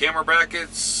 2 camera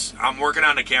brackets. I'm working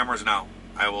on the cameras now.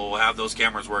 I will have those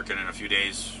cameras working in a few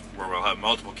days where we'll have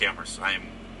multiple cameras. I am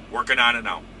working on it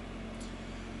now.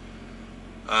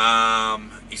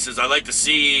 He says, I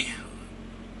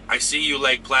see you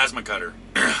like plasma cutter.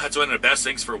 That's one of the best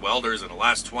things for welders in the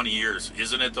last 20 years,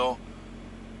 isn't it though?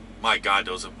 My God,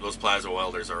 those plasma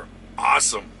welders are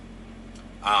awesome.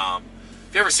 Have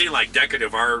you ever seen like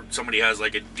decorative art? Somebody has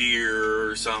like a deer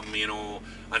or something, you know,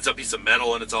 on some piece of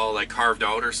metal and it's all like carved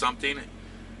out or something.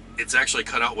 It's actually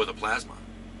cut out with a plasma.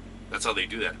 That's how they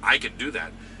do that. I can do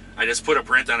that. I just put a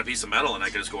print on a piece of metal and I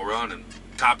can just go around and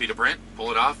copy the print,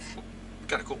 pull it off.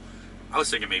 Kind of cool. I was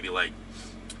thinking maybe like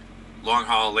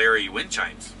LongHaul Larry wind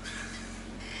chimes.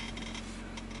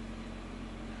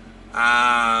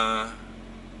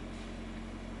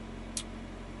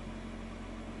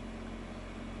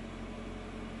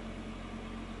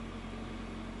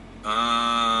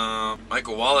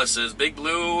 Michael Wallace says Big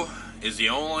Blue is the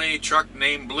only truck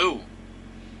named Blue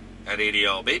at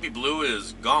ADL. Baby Blue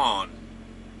is gone.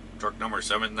 Truck number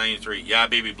 793. Yeah,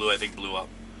 Baby Blue I think blew up.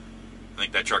 I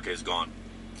think that truck is gone.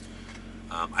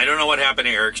 I don't know what happened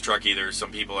to Eric's truck either.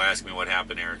 Some people ask me what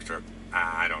happened to Eric's truck.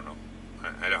 I don't know.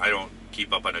 I don't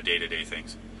keep up on the day-to-day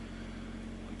things.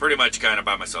 I'm pretty much kind of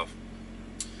by myself.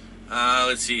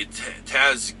 Let's see.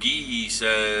 Taz Gee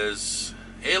says,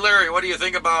 hey Larry, what do you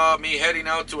think about me heading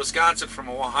out to Wisconsin from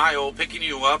Ohio, picking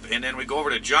you up, and then we go over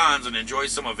to John's and enjoy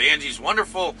some of Angie's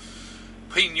wonderful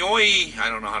Pinoy, I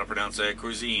don't know how to pronounce that,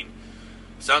 cuisine.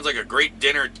 Sounds like a great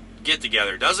dinner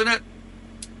get-together, doesn't it?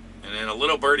 And then a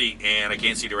little birdie, and I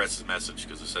can't see the rest of the message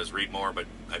because it says read more, but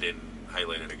I didn't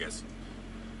highlight it, I guess.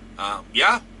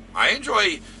 Yeah, I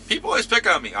enjoy, people always pick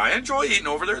on me. I enjoy eating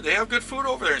over there. They have good food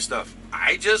over there and stuff.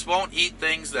 I just won't eat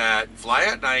things that fly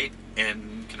at night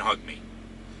and can hug me.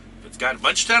 If it's got a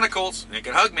bunch of tentacles and it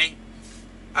can hug me,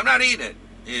 I'm not eating it.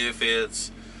 If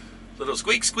it's a little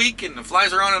squeak squeak and it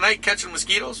flies around at night catching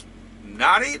mosquitoes,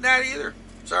 not eating that either.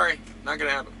 Sorry, not going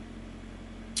to happen.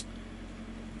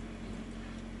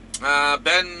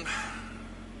 Ben,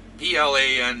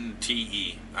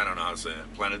 Plante. I don't know how to say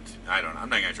it. Planet. I don't know. I'm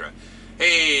not going to try.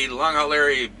 Hey, LongHaul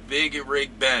Larry, Big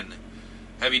Rig Ben.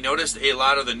 Have you noticed a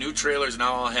lot of the new trailers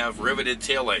now have riveted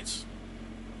taillights?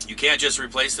 You can't just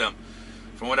replace them.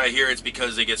 From what I hear, it's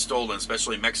because they get stolen,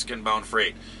 especially Mexican-bound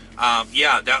freight.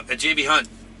 Yeah, at JB Hunt,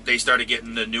 they started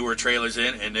getting the newer trailers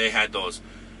in, and they had those.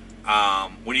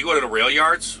 When you go to the rail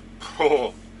yards,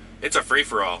 it's a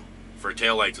free-for-all for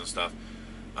taillights and stuff.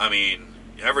 I mean,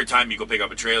 every time you go pick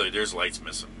up a trailer, there's lights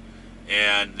missing.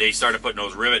 And they started putting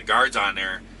those rivet guards on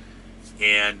there.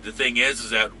 And the thing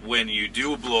is that when you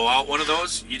do blow out one of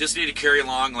those, you just need to carry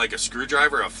along like a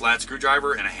screwdriver, a flat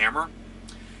screwdriver, and a hammer.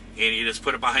 And you just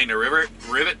put it behind the rivet,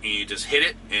 and you just hit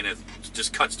it, and it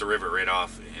just cuts the rivet right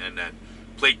off. And that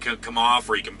plate can come off,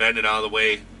 or you can bend it out of the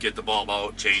way, get the bulb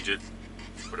out, change it,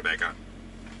 put it back on.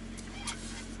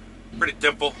 Pretty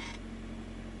simple.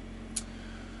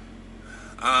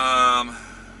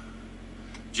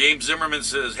 James Zimmerman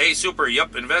says, "Hey, super.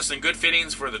 Yep, invest in good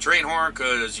fittings for the train horn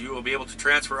because you will be able to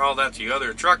transfer all that to your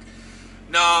other truck."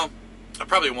 No, I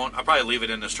probably won't. I'll probably leave it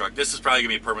in this truck. This is probably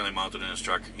gonna be permanently mounted in this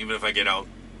truck, even if I get out.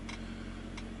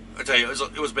 I tell you,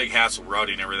 it was a big hassle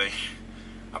routing everything.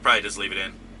 I'll probably just leave it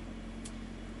in.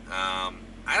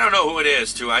 I don't know who it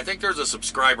is too. I think there's a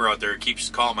subscriber out there who keeps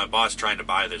calling my boss trying to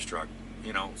buy this truck.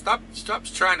 You know, stop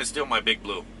trying to steal my big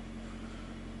blue.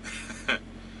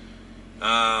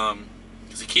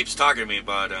 Because he keeps talking to me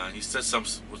about, he says some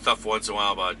stuff once in a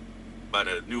while about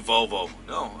a new Volvo.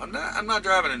 No, I'm not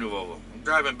driving a new Volvo. I'm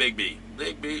driving Big B.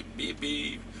 Big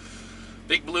B.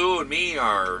 Big Blue and me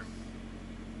are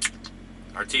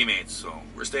teammates, so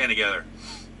we're staying together.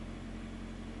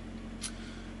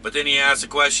 But then he asked the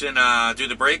question, do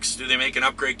the brakes, do they make an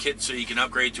upgrade kit so you can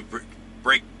upgrade to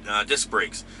disc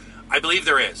brakes? I believe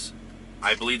there is.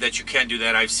 I believe that you can do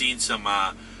that. I've seen some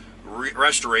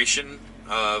restoration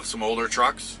of some older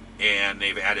trucks, and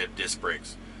they've added disc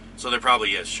brakes. So there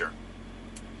probably is, sure.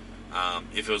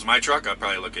 If it was my truck, I'd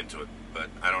probably look into it, but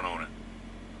I don't own it.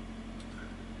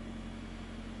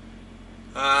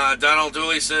 Donald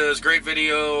Dooley says, "Great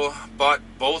video. Bought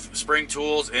both spring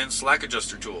tools and slack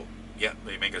adjuster tool." Yeah,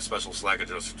 they make a special slack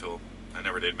adjuster tool. I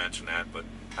never did mention that, but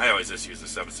I always just use the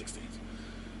 7/16.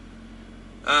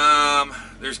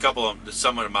 There's a couple of them.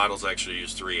 Some of the models actually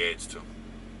use 3/8 too.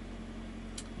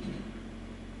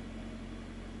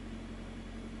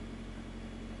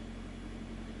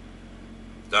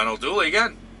 Donald Dooley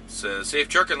again says, "Safe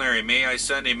trucking, Larry. May I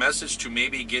send a message to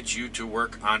maybe get you to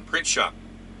work on print shop?"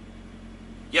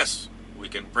 Yes, we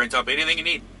can print up anything you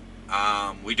need.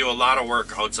 We do a lot of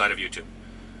work outside of YouTube.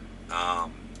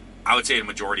 I would say the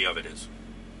majority of it is.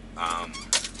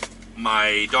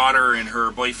 My daughter and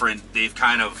her boyfriend, they've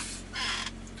kind of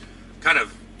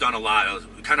done a lot.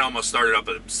 Kind of almost started up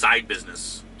a side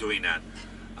business doing that.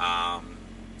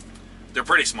 They're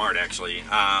pretty smart, actually.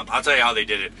 I'll tell you how they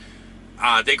did it.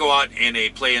 They go out and they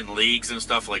play in leagues and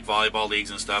stuff, like volleyball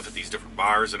leagues and stuff, at these different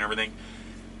bars and everything.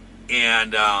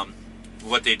 And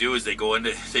what they do is they go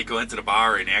into the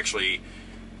bar and actually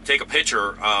take a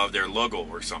picture of their logo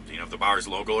or something, of the bar's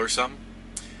logo or something,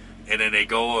 and then they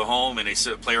go home and they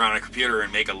play around on a computer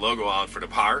and make a logo out for the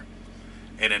bar.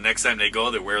 And then next time they go,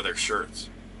 they wear their shirts,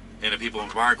 and the people in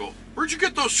the bar go, "Where'd you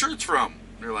get those shirts from?"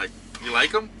 And they're like, "You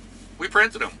like them? We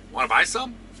printed them. Want to buy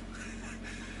some?"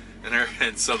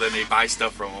 And so then they buy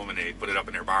stuff from them and they put it up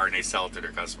in their bar and they sell it to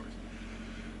their customers.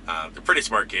 They're pretty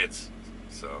smart kids.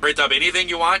 So print up anything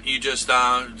you want. You just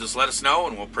let us know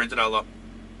and we'll print it all up.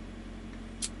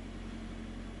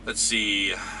 Let's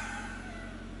see.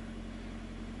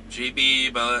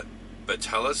 JB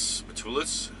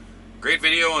Batulis. Great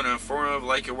video and informative,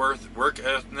 like your work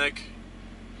ethic.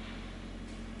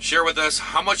 Share with us,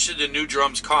 how much did the new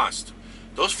drums cost?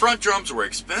 Those front drums were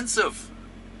expensive.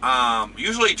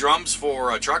 Usually drums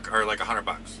for a truck are like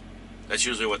 $100. That's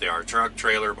usually what they are. Truck,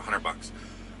 trailer, $100.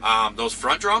 Those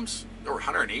front drums, they were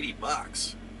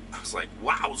 $180. I was like,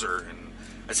 wowzer. And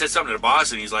I said something to the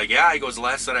boss, and he's like, "Yeah." He goes, "The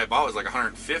last set I bought was like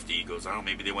 $150. He goes, "I don't know,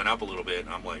 maybe they went up a little bit."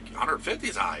 And I'm like, $150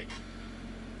 is high.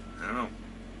 I don't know.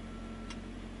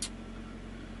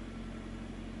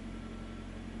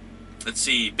 Let's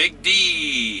see. Big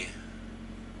D.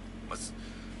 What's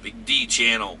Big D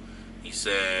channel? He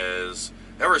says,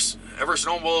 Ever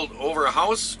snowballed over a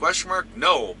house? ?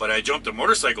 No, but I jumped a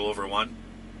motorcycle over one.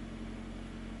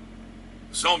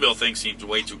 The snowmobile thing seems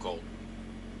way too cold.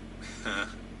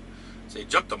 So you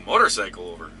jumped a motorcycle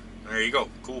over. There you go.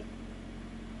 Cool.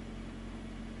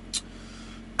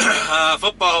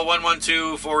 Football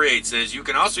 11248 says, you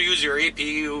can also use your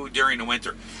APU during the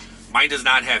winter. Mine does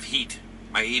not have heat.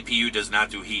 My APU does not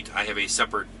do heat. I have a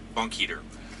separate bunk heater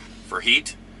for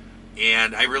heat,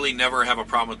 and I really never have a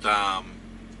problem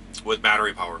with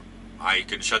battery power. I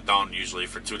can shut down usually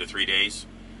for 2 to 3 days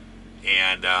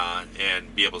and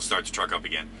be able to start the truck up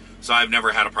again. So I've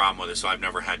never had a problem with it, so I've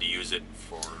never had to use it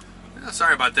for...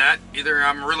 sorry about that. Either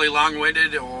I'm really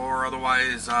long-winded or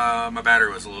otherwise my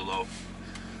battery was a little low.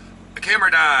 The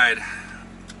camera died.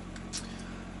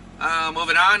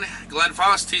 Moving on, Glenn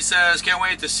Faust, he says, can't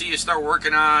wait to see you start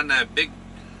working on that big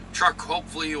truck.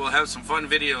 Hopefully we'll have some fun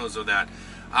videos of that.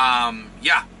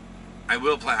 Yeah, I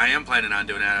am planning on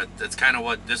doing that. That's kind of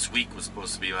what this week was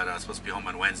supposed to be. I was supposed to be home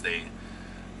on Wednesday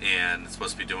and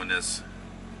supposed to be doing this.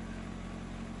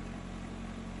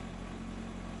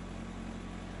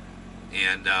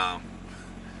 And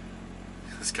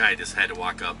this guy just had to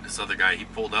walk up. This other guy, he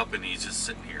pulled up and he's just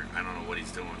sitting here. I don't know what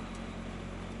he's doing.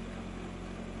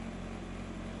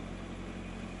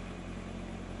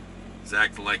 He's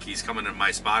acting like he's coming in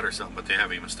my spot or something, but they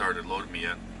haven't even started loading me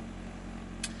yet.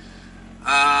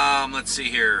 Let's see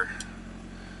here.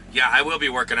 Yeah, I will be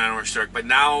working on Orange Truck, but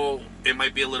now it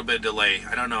might be a little bit of delay.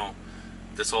 I don't know.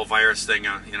 This whole virus thing,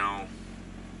 you know,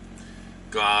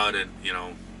 go out and, you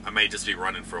know, I may just be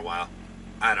running for a while.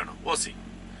 I don't know. We'll see.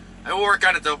 I will work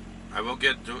on it, though. I will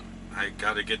get to it. I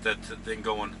got to get that thing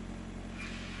going.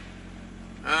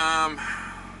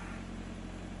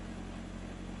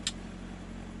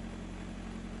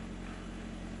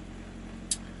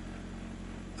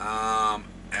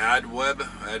 AdWeb,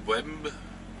 ADWEND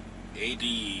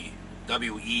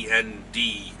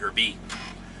or B.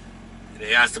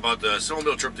 They asked about the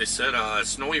snowmobile trip. They said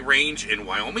snowy range in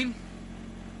Wyoming.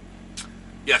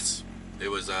 Yes, it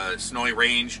was a snowy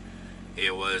range.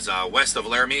 It was west of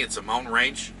Laramie. It's a mountain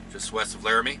range just west of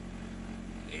Laramie,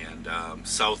 and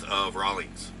south of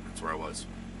Rawlins. That's where I was.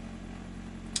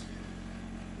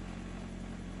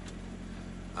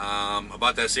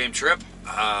 About that same trip,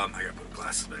 I gotta put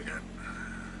glasses back on.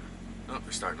 Oh,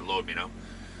 they're starting to load me now.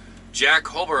 Jack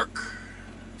Holbrook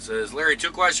says, Larry,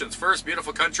 2 questions. First,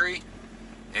 beautiful country,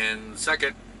 and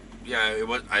second, yeah, it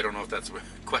was. I don't know if that's a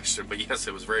question, but yes,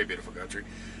 it was very beautiful country.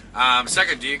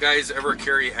 Second, do you guys ever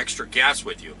carry extra gas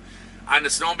with you? On the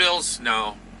snowmobiles,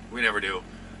 no, we never do.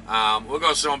 We'll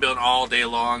go snowmobiling all day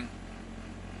long.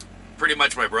 Pretty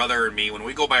much my brother and me, when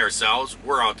we go by ourselves,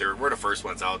 we're out there. We're the first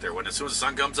ones out there. As soon as the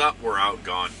sun comes up, we're out and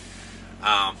gone.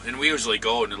 And we usually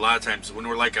go, and a lot of times when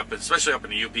we're like up, especially up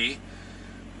in the UP,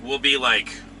 we'll be like,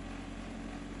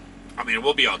 I mean,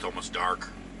 we'll be out to almost dark.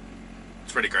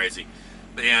 It's pretty crazy.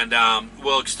 And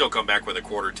we'll still come back with a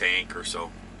quarter tank or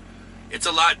so. It's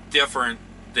a lot different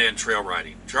than trail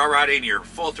riding. Trail riding, you're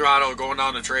full throttle, going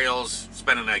down the trails,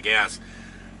 spending that gas.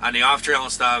 On the off-trail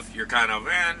and stuff, you're kind of,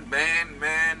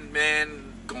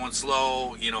 going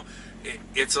slow. You know,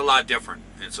 it's a lot different.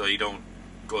 And so you don't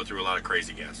go through a lot of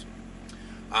crazy gas.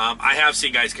 I have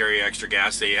seen guys carry extra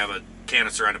gas. They have a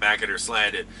canister on the back of their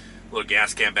sled, a little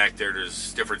gas can back there.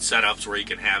 There's different setups where you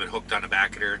can have it hooked on the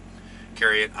back of there,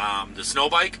 carry it. The snow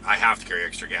bike, I have to carry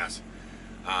extra gas.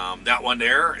 That one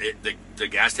there, the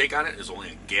gas tank on it is only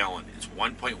a gallon. It's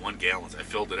 1.1 gallons. I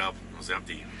filled it up. It was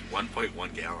empty.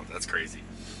 1.1 gallons. That's crazy.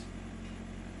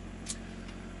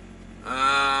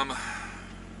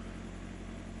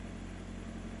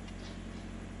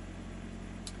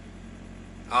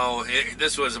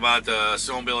 This was about the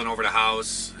snowmobiling over the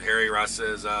house. Harry Ross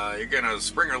says, you're going to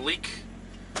spring or leak?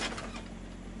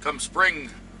 Come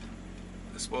spring.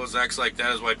 I suppose acts like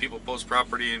that is why people post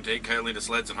property and take kindly to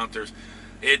sleds and hunters.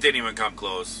 It didn't even come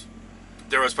close.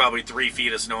 There was probably 3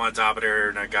 feet of snow on top of there,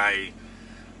 and a guy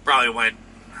probably went,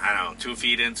 I don't know, 2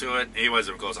 feet into it. He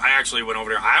wasn't close. I actually went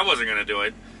over there. I wasn't going to do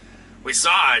it. We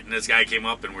saw it, and this guy came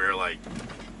up, and we were like,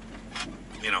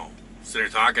 you know, sitting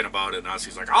there talking about it, and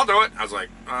he's like, I'll do it. I was like,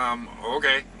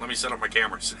 okay, let me set up my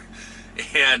cameras.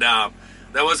 And that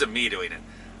wasn't me doing it.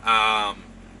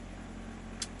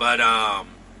 But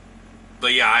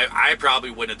yeah, I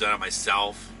probably wouldn't have done it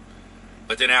myself.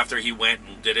 But then after he went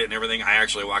and did it and everything, I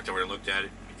actually walked over and looked at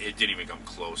it. It didn't even come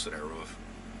close to that roof.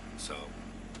 So,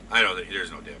 I know that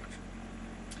there's no damage.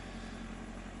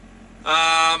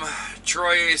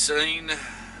 Troy Sain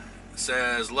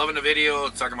says, loving the video.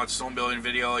 Talking about the snowmobiling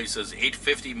video. He says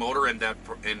 850 motor in that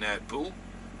pool.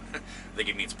 I think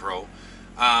he means pro.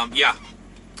 Yeah,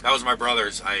 that was my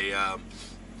brother's. I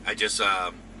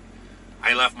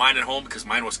left mine at home because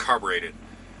mine was carbureted.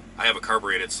 I have a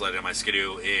carbureted sled in my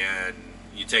Skidoo, and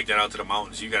you take that out to the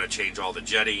mountains, you got to change all the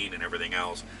jetting and everything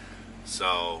else.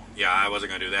 So yeah, I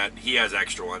wasn't gonna do that. He has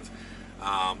extra ones.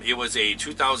 It was a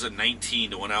 2019,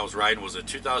 the one I was riding was a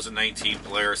 2019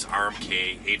 Polaris RMK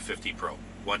 850 Pro,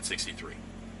 163.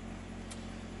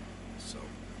 So,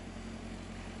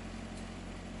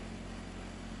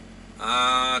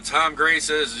 Tom Gray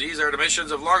says, these are the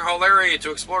missions of Long Haul Larry,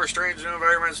 to explore strange new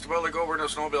environments, to build a go where no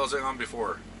snowmobiles ain't on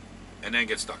before, and then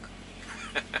get stuck.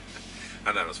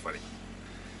 I thought it was funny.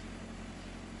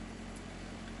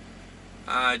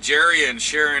 Jerry and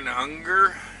Sharon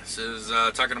Unger says,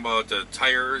 talking about the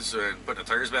tires and putting the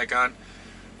tires back on.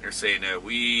 They're saying that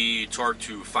we torque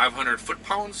to 500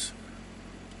 foot-pounds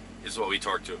is what we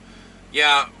torque to.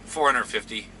 Yeah,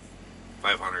 450,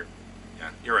 500.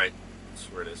 Yeah, you're right. That's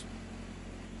where it is.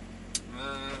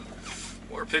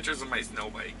 More pictures of my snow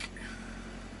bike.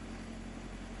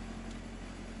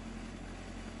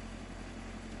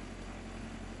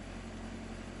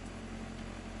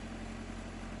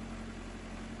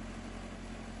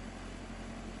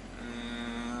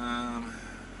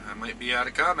 I might be out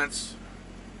of comments.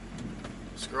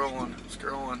 Scrolling.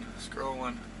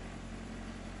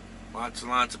 Lots and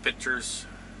lots of pictures.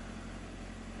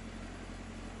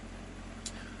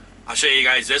 I'll show you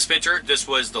guys this picture. This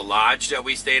was the lodge that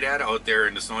we stayed at out there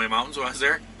in the snowy mountains when I was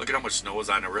there. Look at how much snow was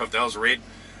on the roof. That was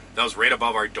right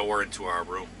above our door into our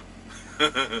room.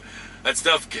 That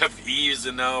stuff kept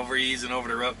easing over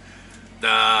the roof.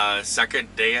 The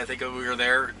second day I think we were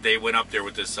there, they went up there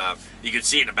with this, you could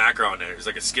see it in the background there. It was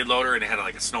like a skid loader and it had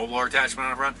like a snowblower attachment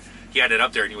on the front. He had it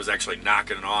up there and he was actually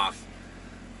knocking it off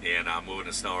and moving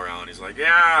the snow around. He's like,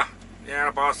 yeah,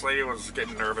 the boss lady was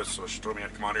getting nervous, so she told me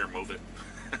I'd come out here and move it.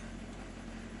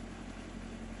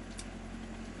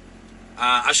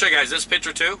 I'll show you guys this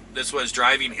picture too. This was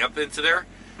driving up into there.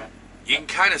 You can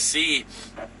kind of see,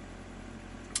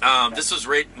 this was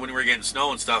right when we were getting snow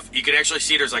and stuff. You can actually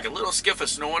see there's like a little skiff of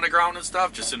snow on the ground and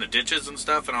stuff, just in the ditches and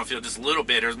stuff. And I feel just a little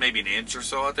bit, there's maybe an inch or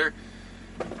so out there.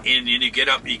 And you get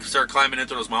up, you start climbing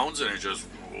into those mountains and it just,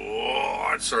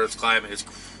 whoa, it starts climbing. It's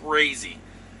crazy.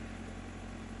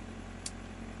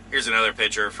 Here's another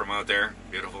picture from out there.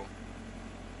 Beautiful.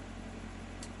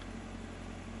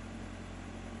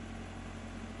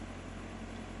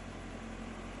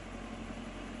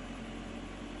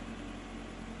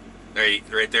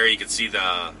 Right there, you can see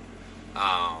the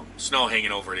snow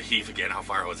hanging over the heave again, how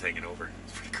far it was hanging over.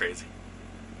 It's pretty crazy.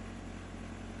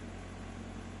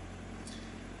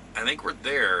 I think we're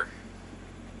there.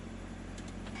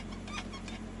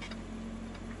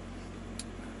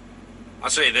 I'll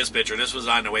show you this picture. This was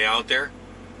on the way out there.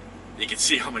 You can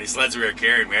see how many sleds we were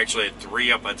carrying. We actually had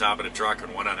 3 up on top of the truck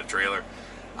and 1 on a trailer.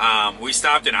 We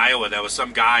stopped in Iowa. That was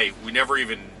some guy. We never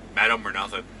even met him or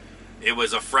nothing. It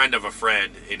was a friend of a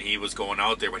friend, and he was going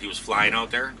out there, but he was flying out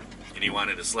there, and he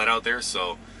wanted a sled out there,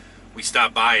 so we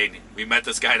stopped by, and we met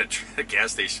this guy at a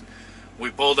gas station. We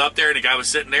pulled up there, and the guy was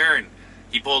sitting there, and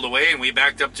he pulled away, and we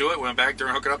backed up to it, went back there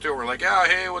and hooked it up to it. We're like, yeah,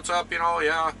 hey, what's up, you know,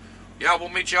 yeah, we'll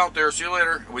meet you out there, see you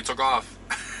later, and we took off.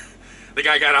 The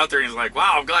guy got out there, and he's like,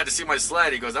 wow, I'm glad to see my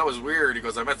sled. He goes, that was weird. He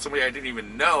goes, I met somebody I didn't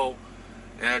even know,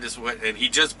 and I just went, and he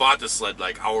just bought the sled,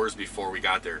 like, hours before we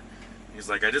got there. He's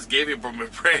like, I just gave you a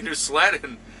brand new sled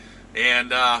and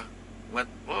went,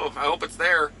 whoa, I hope it's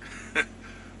there.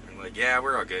 I'm like, yeah,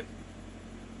 we're all good.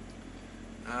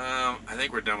 I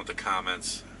think we're done with the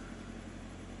comments.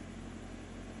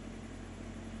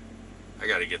 I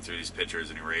got to get through these pictures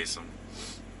and erase them.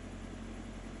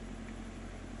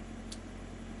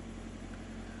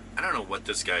 I don't know what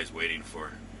this guy's waiting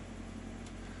for.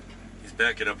 He's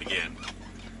backing up again.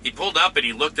 He pulled up and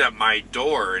he looked at my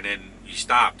door and then he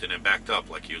stopped and then backed up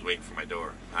like he was waiting for my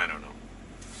door. I don't know.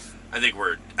 I think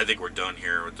we're done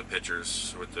here with the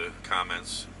pictures, with the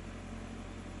comments.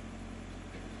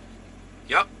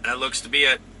 Yep, that looks to be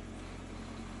it.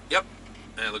 Yep,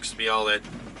 that looks to be all it.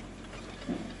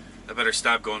 I better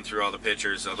stop going through all the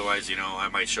pictures, otherwise, you know, I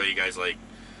might show you guys like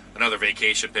another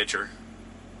vacation picture.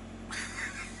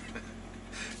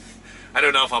 I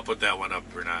don't know if I'll put that one up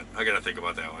or not. I gotta think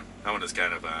about that one. That one is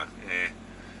kind of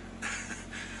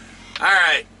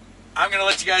Alright, I'm gonna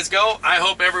let you guys go. I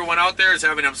hope everyone out there is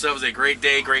having themselves a great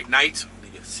day, great night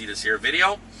when you see this here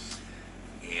video.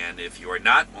 And if you are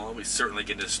not, well, we certainly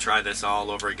can just try this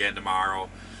all over again tomorrow.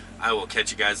 I will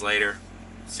catch you guys later.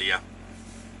 See ya.